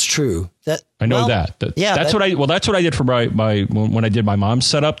 Oh, that's true. I know that. That's what I did for my when I did my mom's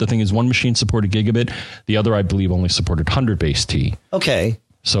setup. The thing is, one machine supported Gigabit, the other I believe only supported 100 base T. Okay.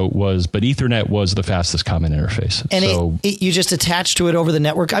 So but Ethernet was the fastest common interface. And so you just attach to it over the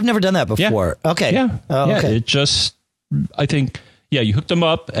network. I've never done that before. Yeah. Okay. Yeah. Okay. It just, I think, you hooked them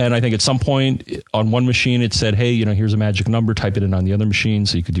up, and I think at some point on one machine it said, hey, here's a magic number, type it in on the other machine,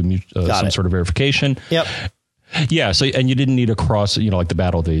 so you could do some sort of verification. Yep. Yeah. So, and you didn't need a cross, like the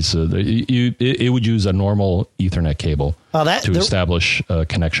battle days. It would use a normal Ethernet cable to establish a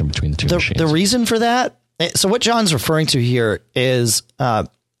connection between the two machines. The reason for that, so what John's referring to here is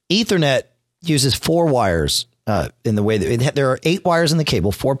Ethernet uses 4 wires in the way that there are 8 wires in the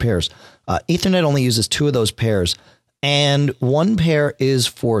cable, 4 pairs. Ethernet only uses 2 of those pairs. and one pair is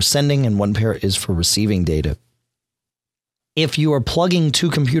for sending and one pair is for receiving data. If you are plugging two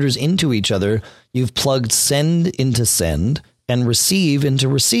computers into each other, you've plugged send into send and receive into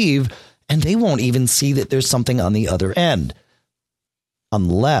receive, and they won't even see that there's something on the other end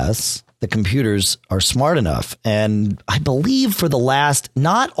unless the computers are smart enough. And I believe for the last,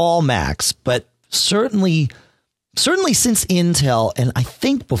 not all Macs, but certainly since Intel, and I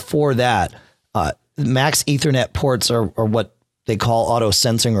think before that, Mac's Ethernet ports are what they call auto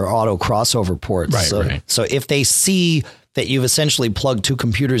sensing or auto crossover ports. Right. So if they see that you've essentially plugged two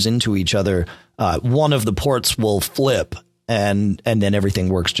computers into each other, one of the ports will flip and then everything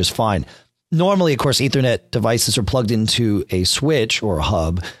works just fine. Normally, of course, Ethernet devices are plugged into a switch or a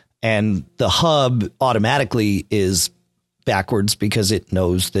hub, and the hub automatically is backwards because it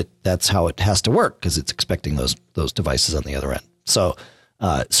knows that that's how it has to work because it's expecting those devices on the other end. So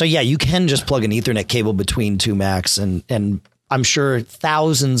yeah, you can just plug an Ethernet cable between two Macs, and I'm sure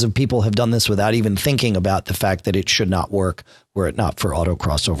thousands of people have done this without even thinking about the fact that it should not work were it not for auto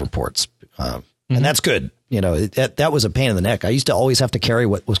crossover ports. And that's good. You know, that was a pain in the neck. I used to always have to carry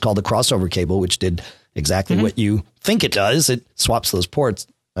what was called a crossover cable, which did exactly what you think it does. It swaps those ports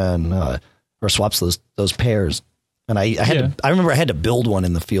and or swaps those pairs. And I remember I had to build one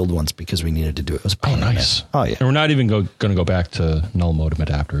in the field once because we needed to do it. It was a pain in the neck. Oh, yeah. And we're not even going to go back to null modem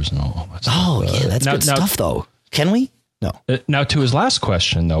adapters and all that stuff. Oh, yeah. That's good stuff, though. Can we? No. Now, to his last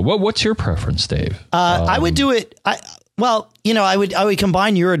question, though, what's your preference, Dave? I would do it. I would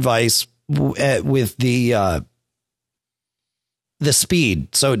combine your advice with the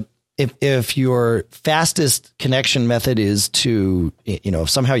speed. So if your fastest connection method is to, if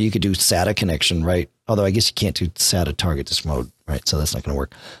somehow you could do SATA connection, right? Although I guess you can't do SATA target disk mode, right? So that's not going to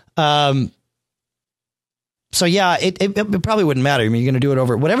work. So yeah, it probably wouldn't matter. I mean, you're going to do it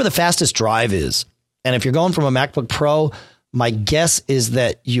over whatever the fastest drive is. And if you're going from a MacBook Pro, my guess is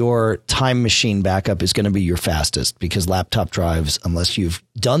that your Time Machine backup is going to be your fastest because laptop drives, unless you've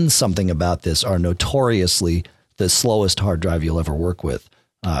done something about this, are notoriously the slowest hard drive you'll ever work with.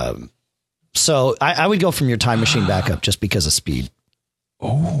 So I would go from your Time Machine backup just because of speed.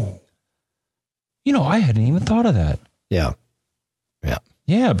 Oh, I hadn't even thought of that. Yeah.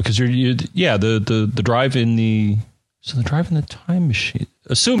 Because the drive in the Time Machine,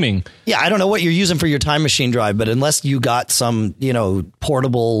 assuming. Yeah, I don't know what you're using for your Time Machine drive, but unless you got some,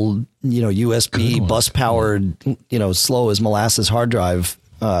 portable, USB bus powered, slow as molasses hard drive,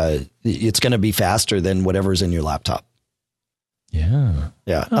 it's going to be faster than whatever's in your laptop. Yeah.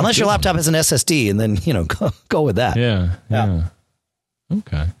 Oh, unless your laptop has an SSD, and then, go with that. Yeah.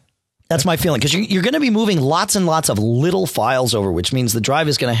 Okay. That's my feeling, because you're going to be moving lots and lots of little files over, which means the drive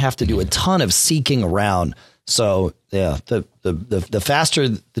is going to have to do a ton of seeking around. So yeah, the faster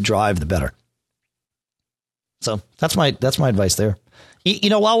the drive, the better. So that's my advice there.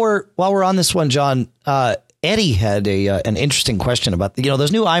 While we're on this one, John, Eddie had an interesting question about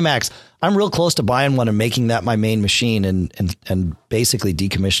those new iMacs. I'm real close to buying one and making that my main machine and basically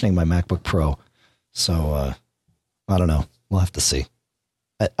decommissioning my MacBook Pro. So I don't know. We'll have to see.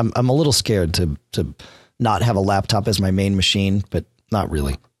 I'm a little scared to not have a laptop as my main machine, but not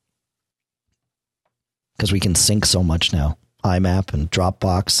really. Because we can sync so much now, IMAP and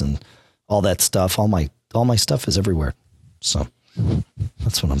Dropbox and all that stuff. All my stuff is everywhere. So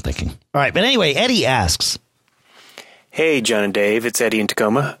that's what I'm thinking. All right. But anyway, Eddie asks. Hey, John and Dave. It's Eddie in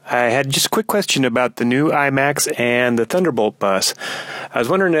Tacoma. I had just a quick question about the new iMacs and the Thunderbolt bus. I was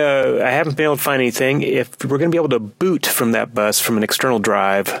wondering, I haven't been able to find anything, if we're going to be able to boot from that bus from an external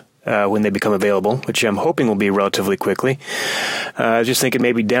drive when they become available, which I'm hoping will be relatively quickly. I was just thinking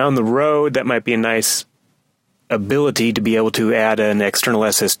maybe down the road, that might be a nice ability to be able to add an external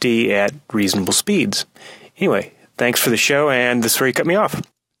SSD at reasonable speeds. Anyway, thanks for the show, and this is where you cut me off.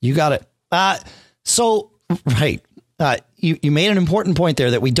 You got it. Right. You made an important point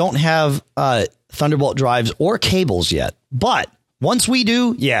there that we don't have Thunderbolt drives or cables yet. But once we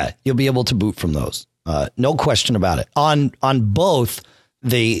do, yeah, you'll be able to boot from those. No question about it. On both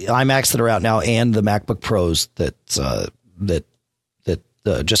the iMacs that are out now and the MacBook Pros that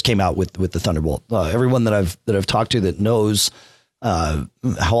just came out with the Thunderbolt. Everyone that I've talked to that knows how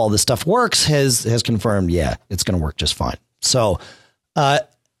all this stuff works has confirmed, yeah, it's going to work just fine. So,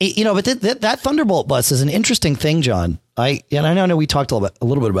 but that Thunderbolt bus is an interesting thing, John. I know we talked a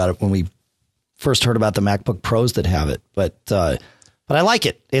little bit about it when we first heard about the MacBook Pros that have it, but I like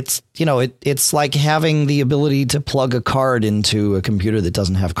it. It's it's like having the ability to plug a card into a computer that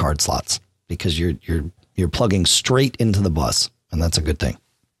doesn't have card slots, because you're plugging straight into the bus, and that's a good thing.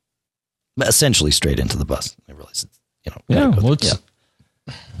 Essentially straight into the bus. I realize it's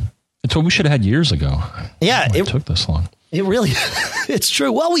It's what we should have had years ago. Yeah, it took this long. It really, it's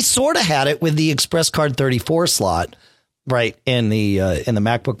true. Well, we sort of had it with the Express Card 34 slot, right, in the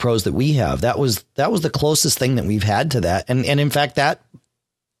MacBook Pros that we have. That was the closest thing that we've had to that. And in fact, that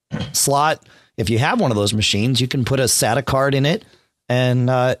slot, if you have one of those machines, you can put a SATA card in it and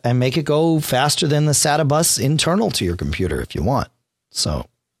make it go faster than the SATA bus internal to your computer if you want. So,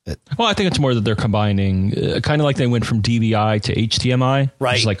 well, I think it's more that they're combining, kind of like they went from DVI to HDMI.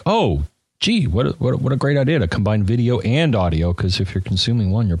 Right. It's like, oh, gee, what a great idea to combine video and audio, because if you're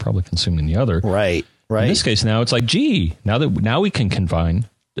consuming one, you're probably consuming the other. Right. In this case, now it's like, gee, now we can combine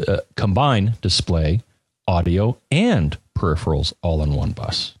display, audio, and peripherals all on one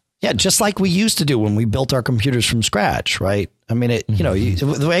bus. Yeah, just like we used to do when we built our computers from scratch, right? I mean,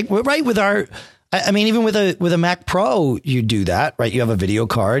 right with our, I mean, even with a Mac Pro, you do that, right? You have a video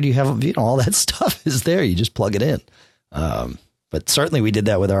card, you have, all that stuff is there. You just plug it in. But certainly we did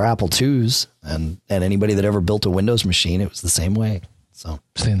that with our Apple IIs and anybody that ever built a Windows machine, it was the same way. So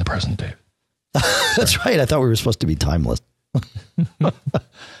stay in the present, Dave. That's right. I thought we were supposed to be timeless. All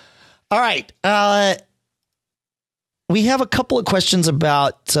right. We have a couple of questions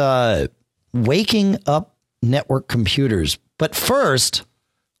about waking up network computers. But first,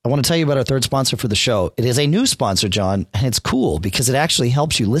 I want to tell you about our third sponsor for the show. It is a new sponsor, John, and it's cool because it actually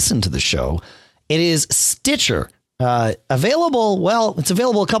helps you listen to the show. It is Stitcher. Available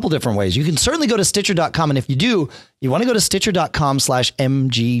a couple different ways. You can certainly go to Stitcher.com. And if you do, you want to go to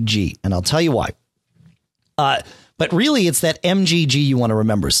Stitcher.com/MGG. And I'll tell you why. But really, it's that MGG you want to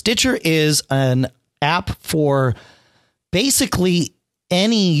remember. Stitcher is an app for basically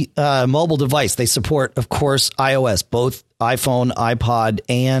any mobile device. They support, of course, iOS, both iPhone, iPod,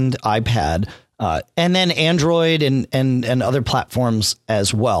 and iPad, and then Android and other platforms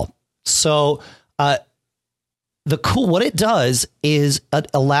as well. So what it does is it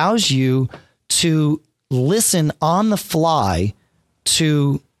allows you to listen on the fly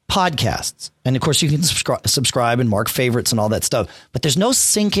to podcasts. And of course you can subscribe and mark favorites and all that stuff, but there's no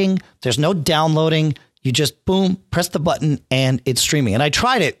syncing. There's no downloading. You just boom, press the button and it's streaming. And I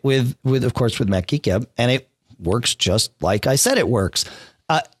tried it with of course with Mac Geek Gab, and it works just like I said it works.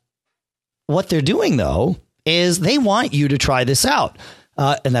 What they're doing though is they want you to try this out.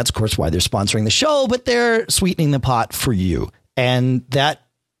 And that's, of course, why they're sponsoring the show, but they're sweetening the pot for you. And that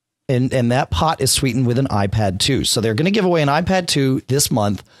pot is sweetened with an iPad 2. So they're going to give away an iPad 2 this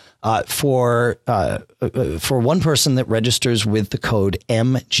month for one person that registers with the code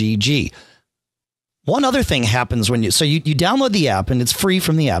MGG. One other thing happens when you download the app, and it's free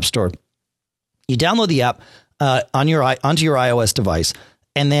from the App Store. You download the app onto your iOS device,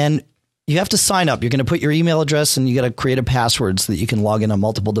 and then you have to sign up. You're going to put your email address and you got to create a password so that you can log in on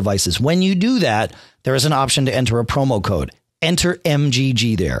multiple devices. When you do that, there is an option to enter a promo code. Enter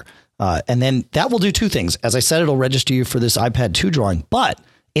MGG there. And then that will do two things. As I said, it'll register you for this iPad 2 drawing, but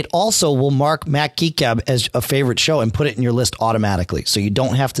it also will mark Mac Geek Gab as a favorite show and put it in your list automatically. So you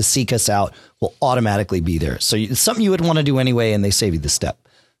don't have to seek us out. We'll automatically be there. So it's something you would want to do anyway, and they save you the step.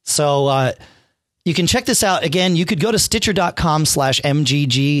 So, you can check this out. Again, you could go to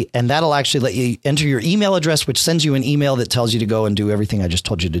Stitcher.com/MGG, and that'll actually let you enter your email address, which sends you an email that tells you to go and do everything I just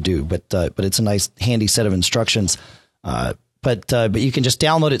told you to do. But it's a nice, handy set of instructions. But you can just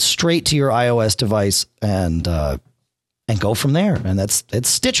download it straight to your iOS device and go from there. And it's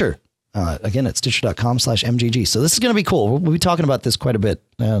Stitcher. Again, at Stitcher.com/MGG. So this is going to be cool. We'll be talking about this quite a bit.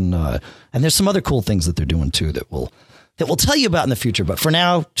 And there's some other cool things that they're doing too that we'll tell you about in the future. But for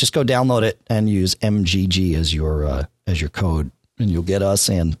now, just go download it and use MGG as your code, and you'll get us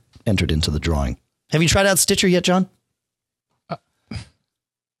and entered into the drawing. Have you tried out Stitcher yet, John?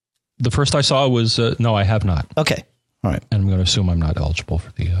 The first I saw was no, I have not. Okay, all right. And I'm going to assume I'm not eligible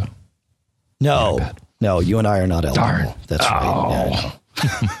for the iPad. No, you and I are not eligible. Darn. That's right.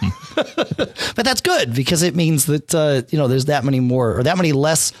 Yeah, but that's good because it means that there's that many more or that many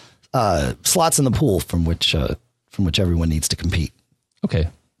less slots in the pool from which everyone needs to compete. Okay,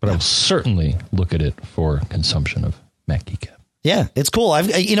 but I'll certainly look at it for consumption of Mac Geek Gab. Yeah, it's cool.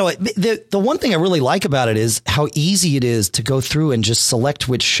 The one thing I really like about it is how easy it is to go through and just select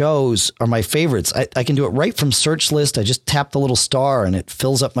which shows are my favorites. I can do it right from search list. I just tap the little star and it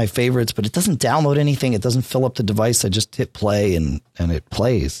fills up my favorites, but it doesn't download anything. It doesn't fill up the device. I just hit play and it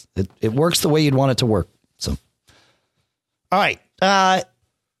plays. It works the way you'd want it to work. So, all right,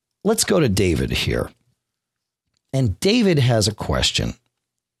 let's go to David here. And David has a question.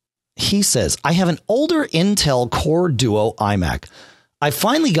 He says, I have an older Intel Core Duo iMac. I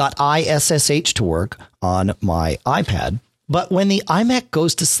finally got iSSH to work on my iPad, but when the iMac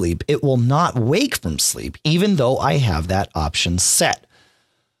goes to sleep, it will not wake from sleep, even though I have that option set.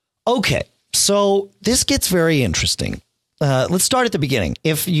 Okay, so this gets very interesting. Let's start at the beginning.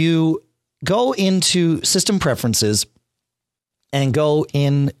 If you go into system preferences and go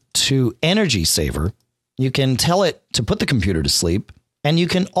into energy saver, you can tell it to put the computer to sleep. And you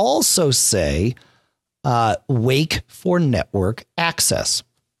can also say, wake for network access.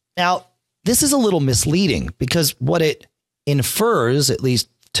 Now, this is a little misleading because what it infers, at least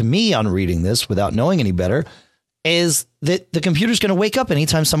to me on reading this without knowing any better, is that the computer's going to wake up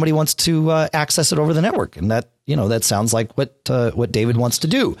anytime somebody wants to access it over the network. And that, that sounds like what David wants to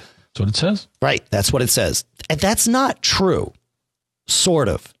do. That's what it says. Right. That's what it says. And that's not true. Sort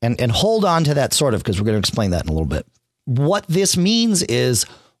of. And hold on to that sort of, because we're going to explain that in a little bit. What this means is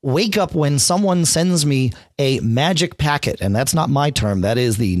wake up when someone sends me a magic packet. And that's not my term. That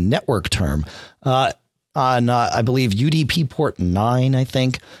is the network term on, I believe, UDP port 9, I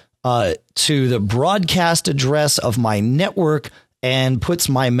think, to the broadcast address of my network and puts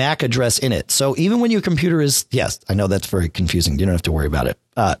my MAC address in it. So even when your computer is, yes, I know that's very confusing. You don't have to worry about it.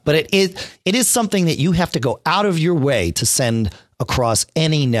 But it is something that you have to go out of your way to send across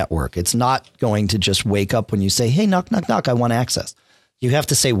any network. It's not going to just wake up when you say, hey, knock, knock, knock, I want access. You have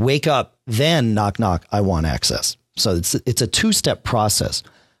to say, wake up, then knock, knock, I want access. So it's a two-step process.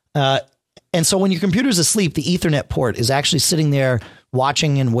 And so when your computer's asleep, the Ethernet port is actually sitting there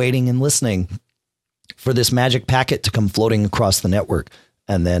watching and waiting and listening for this magic packet to come floating across the network.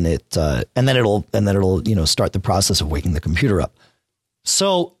 And then it'll start the process of waking the computer up.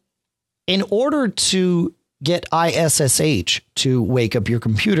 So in order to get ISSH to wake up your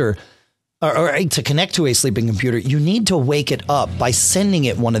computer or to connect to a sleeping computer, you need to wake it up by sending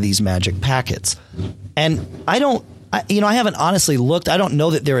it one of these magic packets. And I haven't honestly looked. I don't know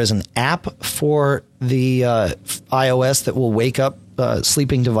that there is an app for the iOS that will wake up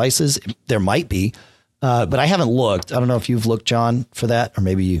sleeping devices. There might be, but I haven't looked. I don't know if you've looked, John, for that, or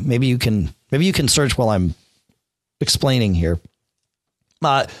maybe you can search while I'm explaining here.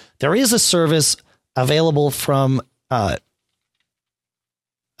 There is a service available from a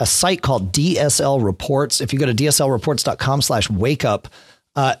site called DSL Reports. If you go to dslreports.com/wakeup,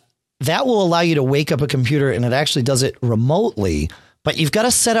 that will allow you to wake up a computer, and it actually does it remotely. But you've got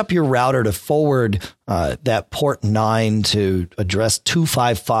to set up your router to forward that port 9 to address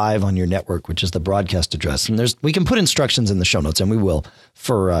 255 on your network, which is the broadcast address. And we can put instructions in the show notes, and we will,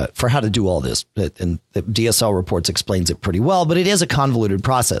 for how to do all this. And the DSL Reports explains it pretty well, but it is a convoluted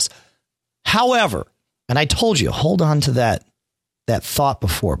process. However, and I told you, hold on to that thought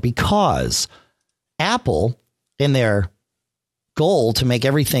before, because Apple, in their goal to make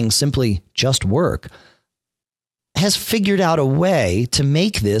everything simply just work, has figured out a way to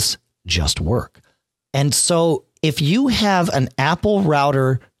make this just work. And so if you have an Apple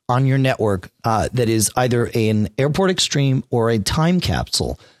router on your network that is either an Airport Extreme or a time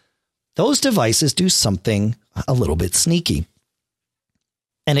capsule, those devices do something a little bit sneaky.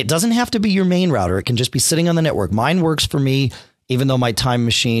 And it doesn't have to be your main router. It can just be sitting on the network. Mine works for me, even though my time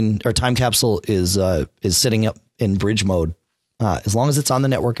machine or time capsule is sitting up in bridge mode. As long as it's on the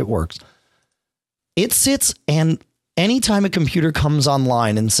network, it works. It sits, and anytime a computer comes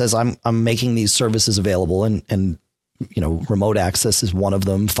online and says, I'm making these services available, and remote access is one of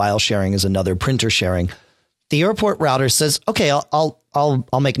them, file sharing is another, printer sharing, the airport router says, okay, I'll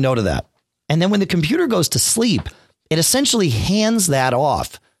make note of that. And then when the computer goes to sleep, it essentially hands that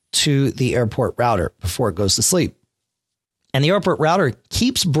off to the airport router before it goes to sleep. And the airport router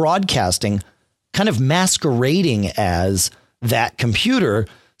keeps broadcasting, kind of masquerading as that computer,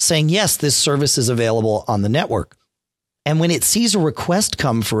 saying, yes, this service is available on the network. And when it sees a request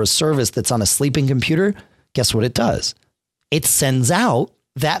come for a service that's on a sleeping computer, guess what it does? It sends out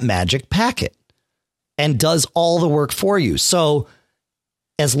that magic packet and does all the work for you. So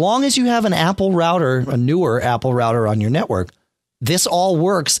as long as you have an Apple router, a newer Apple router on your network, this all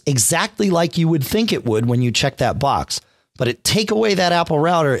works exactly like you would think it would when you check that box. But take away that Apple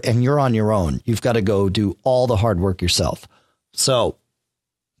router and you're on your own. You've got to go do all the hard work yourself. So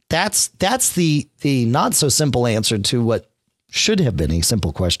that's the not so simple answer to what should have been a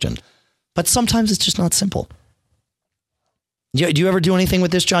simple question. But sometimes it's just not simple. Do you ever do anything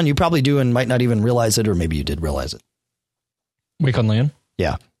with this, John? You probably do and might not even realize it, or maybe you did realize it. Wake on LAN?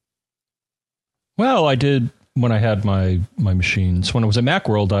 Yeah. Well, I did when I had my machines. When I was at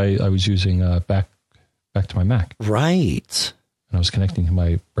Macworld, I was using back to my Mac. Right. And I was connecting to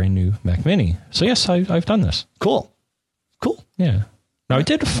my brand new Mac Mini. So yes, I've done this. Cool. Yeah. Now I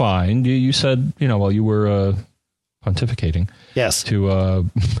did find you said, while you were pontificating. Yes. To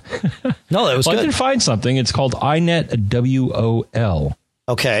no, that was good. I did find something. It's called iNet WOL.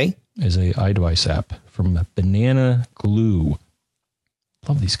 Okay. Is a iDevice app from Banana Glue.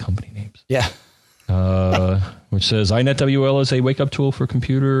 Love these company names. Yeah. Which says iNetWL is a wake-up tool for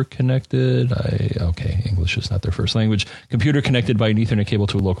computer connected. Okay, English is not their first language. Computer connected by an Ethernet cable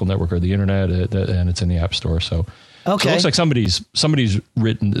to a local network or the internet, and it's in the App Store. So, okay. So it looks like somebody's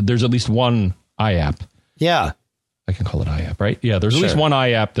written. There's at least one iApp. Yeah. I can call it iApp, right? Yeah, there's at least one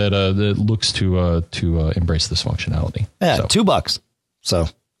iApp that looks to embrace this functionality. Yeah, so. $2. So, all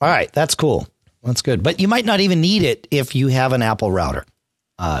right, that's cool. That's good. But you might not even need it if you have an Apple router.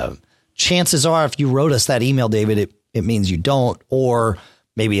 Chances are, if you wrote us that email, David, it means you don't, or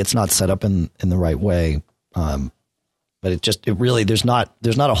maybe it's not set up in the right way. But it really there's not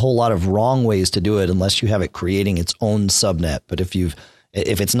a whole lot of wrong ways to do it unless you have it creating its own subnet. But if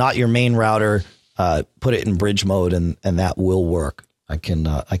it's not your main router, put it in bridge mode and that will work. I can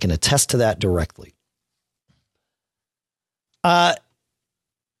attest to that directly. All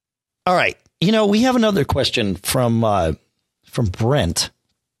right. We have another question from Brent.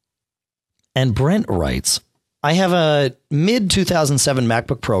 And Brent writes, I have a mid-2007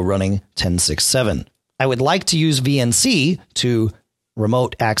 MacBook Pro running 1067. I would like to use VNC to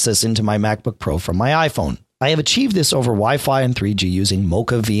remote access into my MacBook Pro from my iPhone. I have achieved this over Wi-Fi and 3G using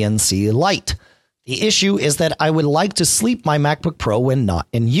Mocha VNC Lite. The issue is that I would like to sleep my MacBook Pro when not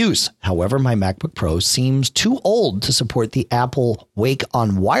in use. However, my MacBook Pro seems too old to support the Apple Wake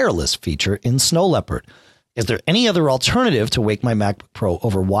on Wireless feature in Snow Leopard. Is there any other alternative to wake my MacBook Pro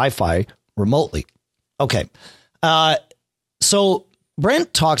over Wi-Fi remotely? Okay. So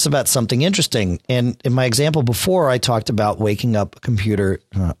Brent talks about something interesting. And in my example before, I talked about waking up a computer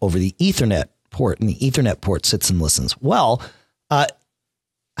over the Ethernet port, and the Ethernet port sits and listens. Well, I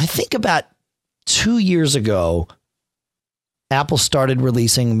think about 2 years ago, Apple started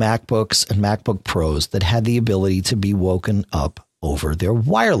releasing MacBooks and MacBook Pros that had the ability to be woken up over their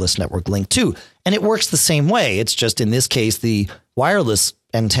wireless network link too. And it works the same way. It's just in this case, the wireless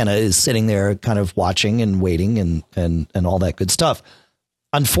antenna is sitting there kind of watching and waiting and all that good stuff.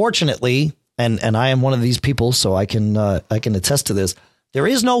 Unfortunately, and I am one of these people, so I can attest to this. There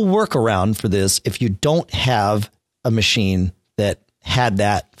is no workaround for this if you don't have a machine that had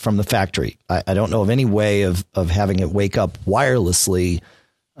that from the factory. I don't know of any way of having it wake up wirelessly,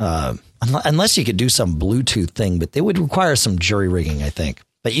 unless you could do some Bluetooth thing, but they would require some jury rigging, I think.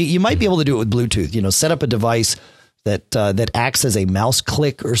 But you might be able to do it with Bluetooth, set up a device that acts as a mouse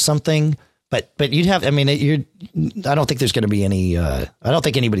click or something. But you'd have, I don't think there's going to be any, I don't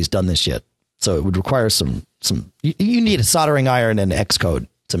think anybody's done this yet. So it would require some, you need a soldering iron and Xcode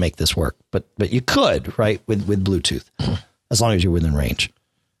to make this work, but you could, right, with Bluetooth, as long as you're within range.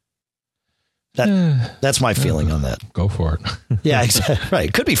 That's my feeling on that. Go for it. Yeah, exactly. Right.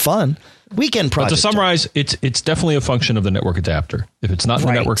 It could be fun. Weekend project. But to summarize, it's definitely a function of the network adapter. If it's not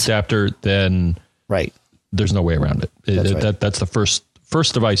the network adapter, then there's no way around it. That's the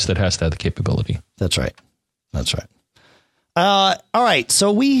first device that has to have the capability. That's right. All right.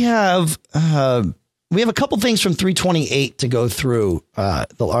 So we have a couple things from 328 to go through.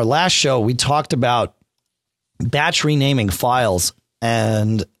 Our last show, we talked about batch renaming files,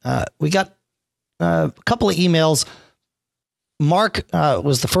 and we got a couple of emails. Mark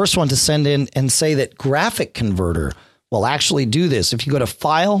was the first one to send in and say that Graphic Converter will actually do this. If you go to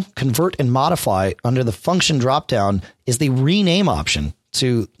File, Convert, and Modify, under the Function dropdown is the rename option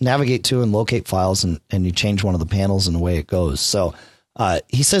to navigate to and locate files, and you change one of the panels and away it goes. So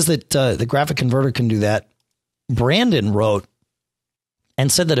he says that the Graphic Converter can do that. Brandon wrote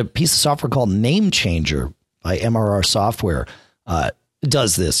and said that a piece of software called Name Changer by MRR Software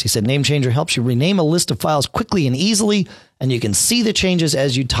does this. He said Name Changer helps you rename a list of files quickly and easily, and you can see the changes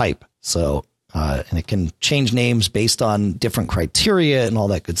as you type. So, and it can change names based on different criteria and all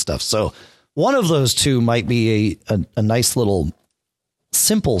that good stuff. So one of those two might be a nice little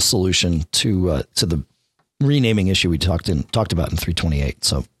simple solution to the renaming issue we talked about in 328.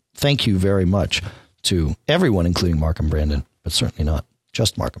 So thank you very much to everyone, including Mark and Brandon, but certainly not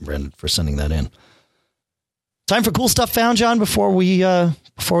just Mark and Brandon, for sending that in. Time for cool stuff found, John, before we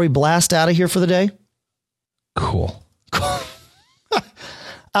blast out of here for the day. Cool.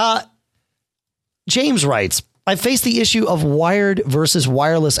 James writes, I face the issue of wired versus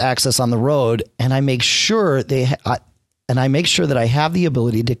wireless access on the road, and I make sure that I have the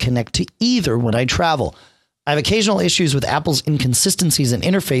ability to connect to either when I travel. I have occasional issues with Apple's inconsistencies in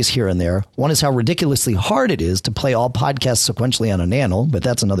interface here and there. One is how ridiculously hard it is to play all podcasts sequentially on a Nano, but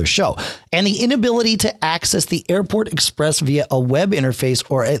that's another show. And the inability to access the Airport Express via a web interface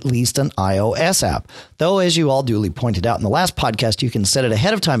or at least an iOS app. Though, as you all duly pointed out in the last podcast, you can set it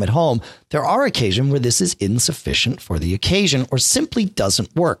ahead of time at home. There are occasions where this is insufficient for the occasion or simply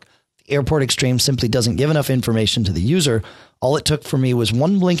doesn't work. The Airport Extreme simply doesn't give enough information to the user All it took for me was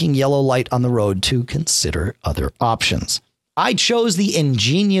one blinking yellow light on the road to consider other options. I chose the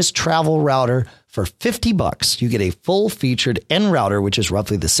Ingenious Travel Router for $50. You get a full-featured N router, which is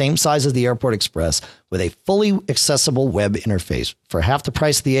roughly the same size as the Airport Express, with a fully accessible web interface. For half the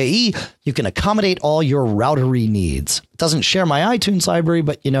price of the AE, you can accommodate all your routery needs. It doesn't share my iTunes library,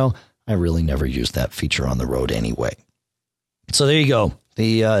 but, I really never use that feature on the road anyway. So there you go.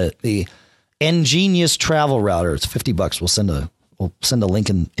 The Ingenious Travel Router. It's $50. We'll send a link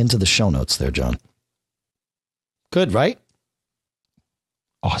into the show notes there, John. Good, right?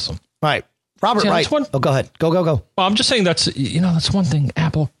 Awesome. Right. Robert Wright. Oh, go ahead. Go. Well, I'm just saying that's one thing.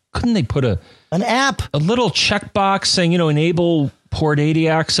 Apple, couldn't they put an app, a little checkbox saying, enable port 80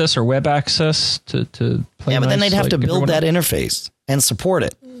 access or web access to play? Yeah, but then they'd have to build that interface and support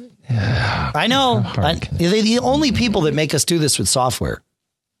it. Yeah, I know. They're the only people that make us do this with software.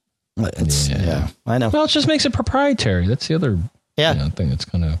 Yeah, I know. Well, it just makes it proprietary. That's the other thing that's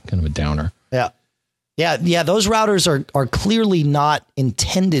kind of a downer. Yeah. Those routers are clearly not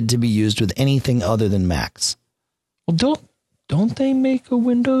intended to be used with anything other than Macs. Well, don't they make a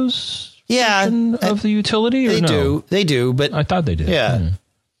Windows version of the utility? Or They do. But I thought they did. Yeah.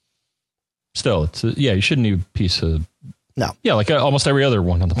 Still, you shouldn't need a piece of. No. Yeah, like almost every other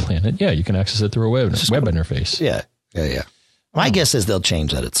one on the planet. Yeah, you can access it through a web interface. Yeah. My guess is they'll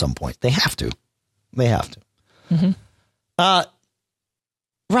change that at some point. They have to. Mm-hmm.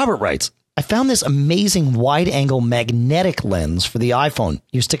 Robert writes, I found this amazing wide-angle magnetic lens for the iPhone.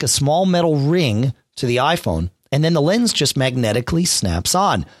 You stick a small metal ring to the iPhone, and then the lens just magnetically snaps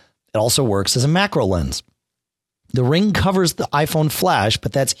on. It also works as a macro lens. The ring covers the iPhone flash,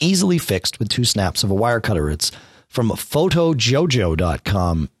 but that's easily fixed with 2 snaps of a wire cutter. It's from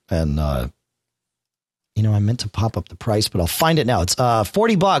photojojo.com. And, I meant to pop up the price, but I'll find it now. It's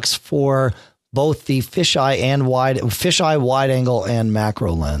 $40 for both the fisheye wide angle and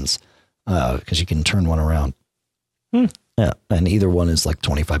macro lens. Because you can turn one around. Yeah, and either one is like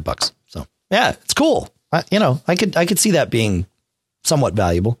 $25. So yeah, it's cool. I could see that being somewhat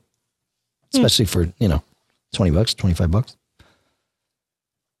valuable, especially for $20, $25.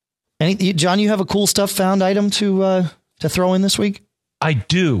 John, you have a cool stuff found item to throw in this week? I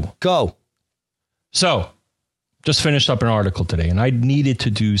do. Go. So, just finished up an article today, and I needed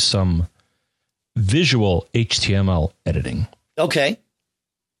to do some visual HTML editing. Okay.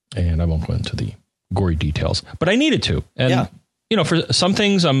 And I won't go into the gory details, but I needed to. And, for some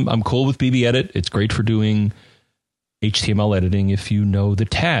things, I'm cool with BB Edit. It's great for doing HTML editing if you know the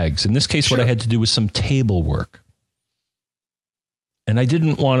tags. In this case, what I had to do was some table work. And I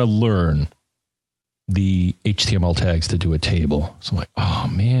didn't want to learn the HTML tags to do a table. So I'm like,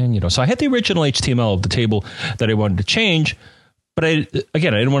 oh, man, so I had the original HTML of the table that I wanted to change. But I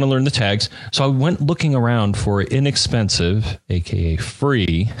didn't want to learn the tags. So I went looking around for inexpensive, aka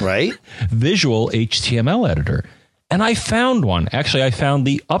free, visual HTML editor. And I found one. Actually, I found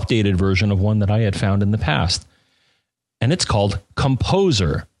the updated version of one that I had found in the past. And it's called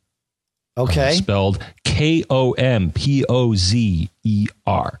Composer. Okay. Spelled Kompozer.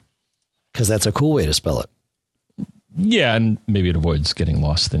 Because that's a cool way to spell it. Yeah, and maybe it avoids getting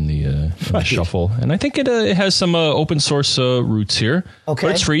lost in the shuffle. And I think it has some open source roots here. Okay.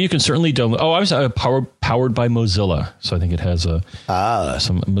 But it's free. You can certainly download. Oh, I was powered by Mozilla. So I think it has some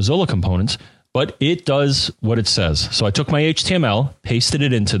Mozilla components. But it does what it says. So I took my HTML, pasted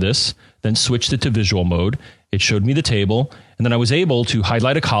it into this, then switched it to visual mode. It showed me the table. And then I was able to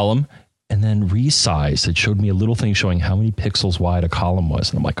highlight a column and then resize. It showed me a little thing showing how many pixels wide a column was.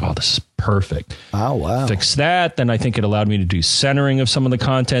 And I'm like, oh, this is perfect. Oh, wow. Fix that. Then I think it allowed me to do centering of some of the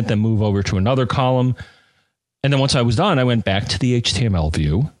content, then move over to another column. And then once I was done, I went back to the HTML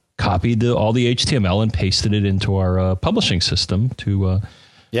view, copied all the HTML and pasted it into our publishing system to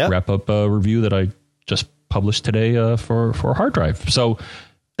wrap up a review that I just published today for a hard drive. So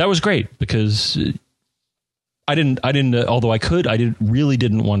that was great because I didn't, although I could, really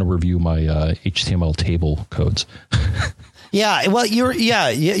didn't want to review my HTML table codes. Yeah, well,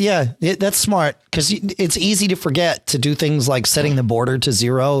 that's smart because it's easy to forget to do things like setting the border to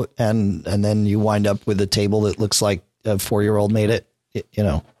 0 and then you wind up with a table that looks like a 4-year-old made it,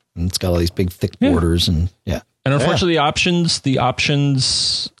 and it's got all these big thick borders and And unfortunately, the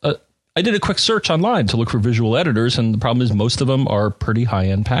options, I did a quick search online to look for visual editors, and the problem is most of them are pretty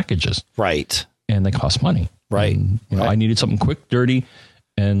high-end packages. Right. And they cost money. Right. And, I needed something quick, dirty,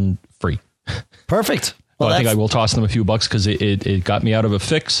 and free. Perfect. Well, I think I will toss them a few bucks because it got me out of a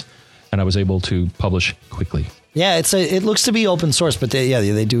fix, and I was able to publish quickly. Yeah, it looks to be open source, but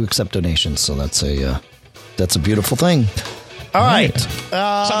they do accept donations, so that's a beautiful thing. All right.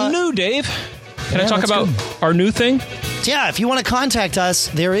 Something new, Dave. Can I talk about our new thing? Yeah, if you want to contact us,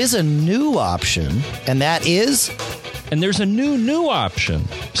 there is a new option, and that is... And there's a new option.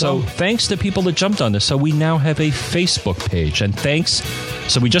 So thanks to people that jumped on this. So we now have a Facebook page. And thanks.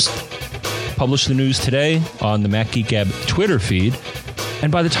 So we just published the news today on the Mac Geek Gab Twitter feed.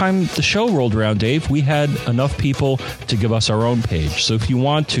 And by the time the show rolled around, Dave, we had enough people to give us our own page. So if you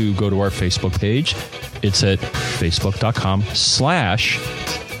want to go to our Facebook page, it's at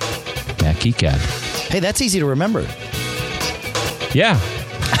facebook.com/Mac Geek Gab. Hey, that's easy to remember. Yeah.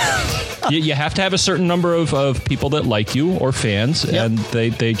 You have to have a certain number of people that like you or fans, and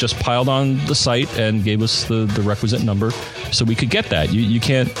they just piled on the site and gave us the requisite number so we could get that. You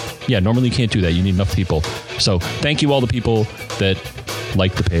can't, normally you can't do that. You need enough people. So thank you all the people that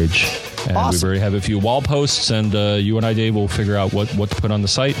like the page. And awesome. We've already have a few wall posts, and you and I, Dave, will figure out what to put on the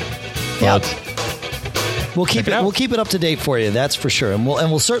site. Yep. We'll keep it up to date for you, that's for sure. And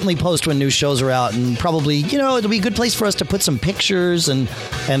we'll certainly post when new shows are out, and probably, it'll be a good place for us to put some pictures and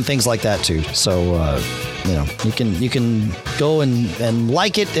things like that too. So you can go and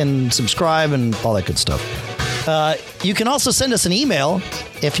like it and subscribe and all that good stuff. You can also send us an email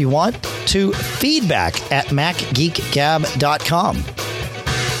if you want to feedback@macgeekgab.com.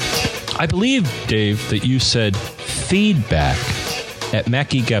 I believe, Dave, that you said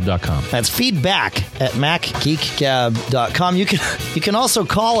feedback@macgeekgab.com. That's feedback@macgeekgab.com. You can also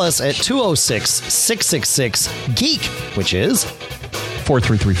call us at 206-666-GEEK, which is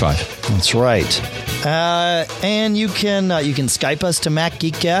 4335. That's right. And you can Skype us to Mac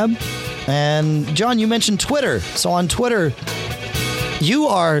Geek Gab. And John, you mentioned Twitter. So on Twitter, you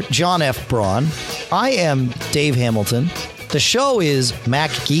are John F. Braun. I am Dave Hamilton. The show is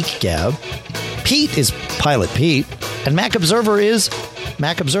Mac Geek Gab. Pete is Pilot Pete. And Mac Observer is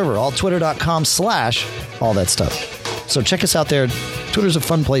Mac Observer. All twitter.com/all that stuff. So check us out there. Twitter's a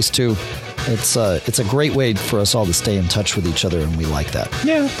fun place too. It's a great way for us all to stay in touch with each other, and we like that.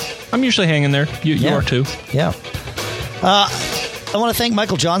 Yeah, I'm usually hanging there. You are too. Yeah. I want to thank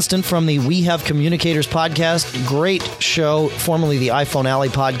Michael Johnston from the We Have Communicators podcast. Great show, formerly the iPhone Alley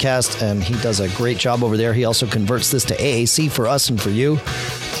podcast, and he does a great job over there. He also converts this to AAC for us and for you.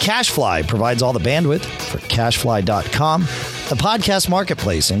 CacheFly provides all the bandwidth for cachefly.com. The podcast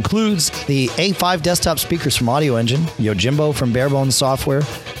marketplace includes the A5 desktop speakers from Audio Engine, Yojimbo from Barebones Software,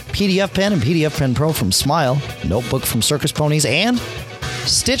 PDF Pen and PDF Pen Pro from Smile, Notebook from Circus Ponies, and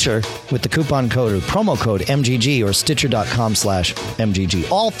Stitcher with the coupon code or promo code MGG or Stitcher.com/MGG,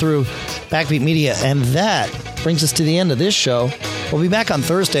 all through Backbeat Media. And that brings us to the end of this show. We'll be back on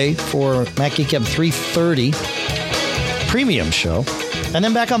Thursday for Mac Geek Gab 330 premium show, and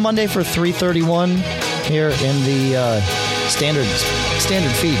then back on Monday for 331 here in the standard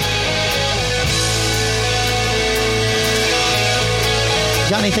feed.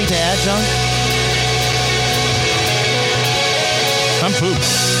 Got anything to add, John? I'm pooped.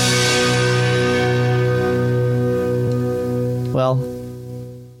 Well,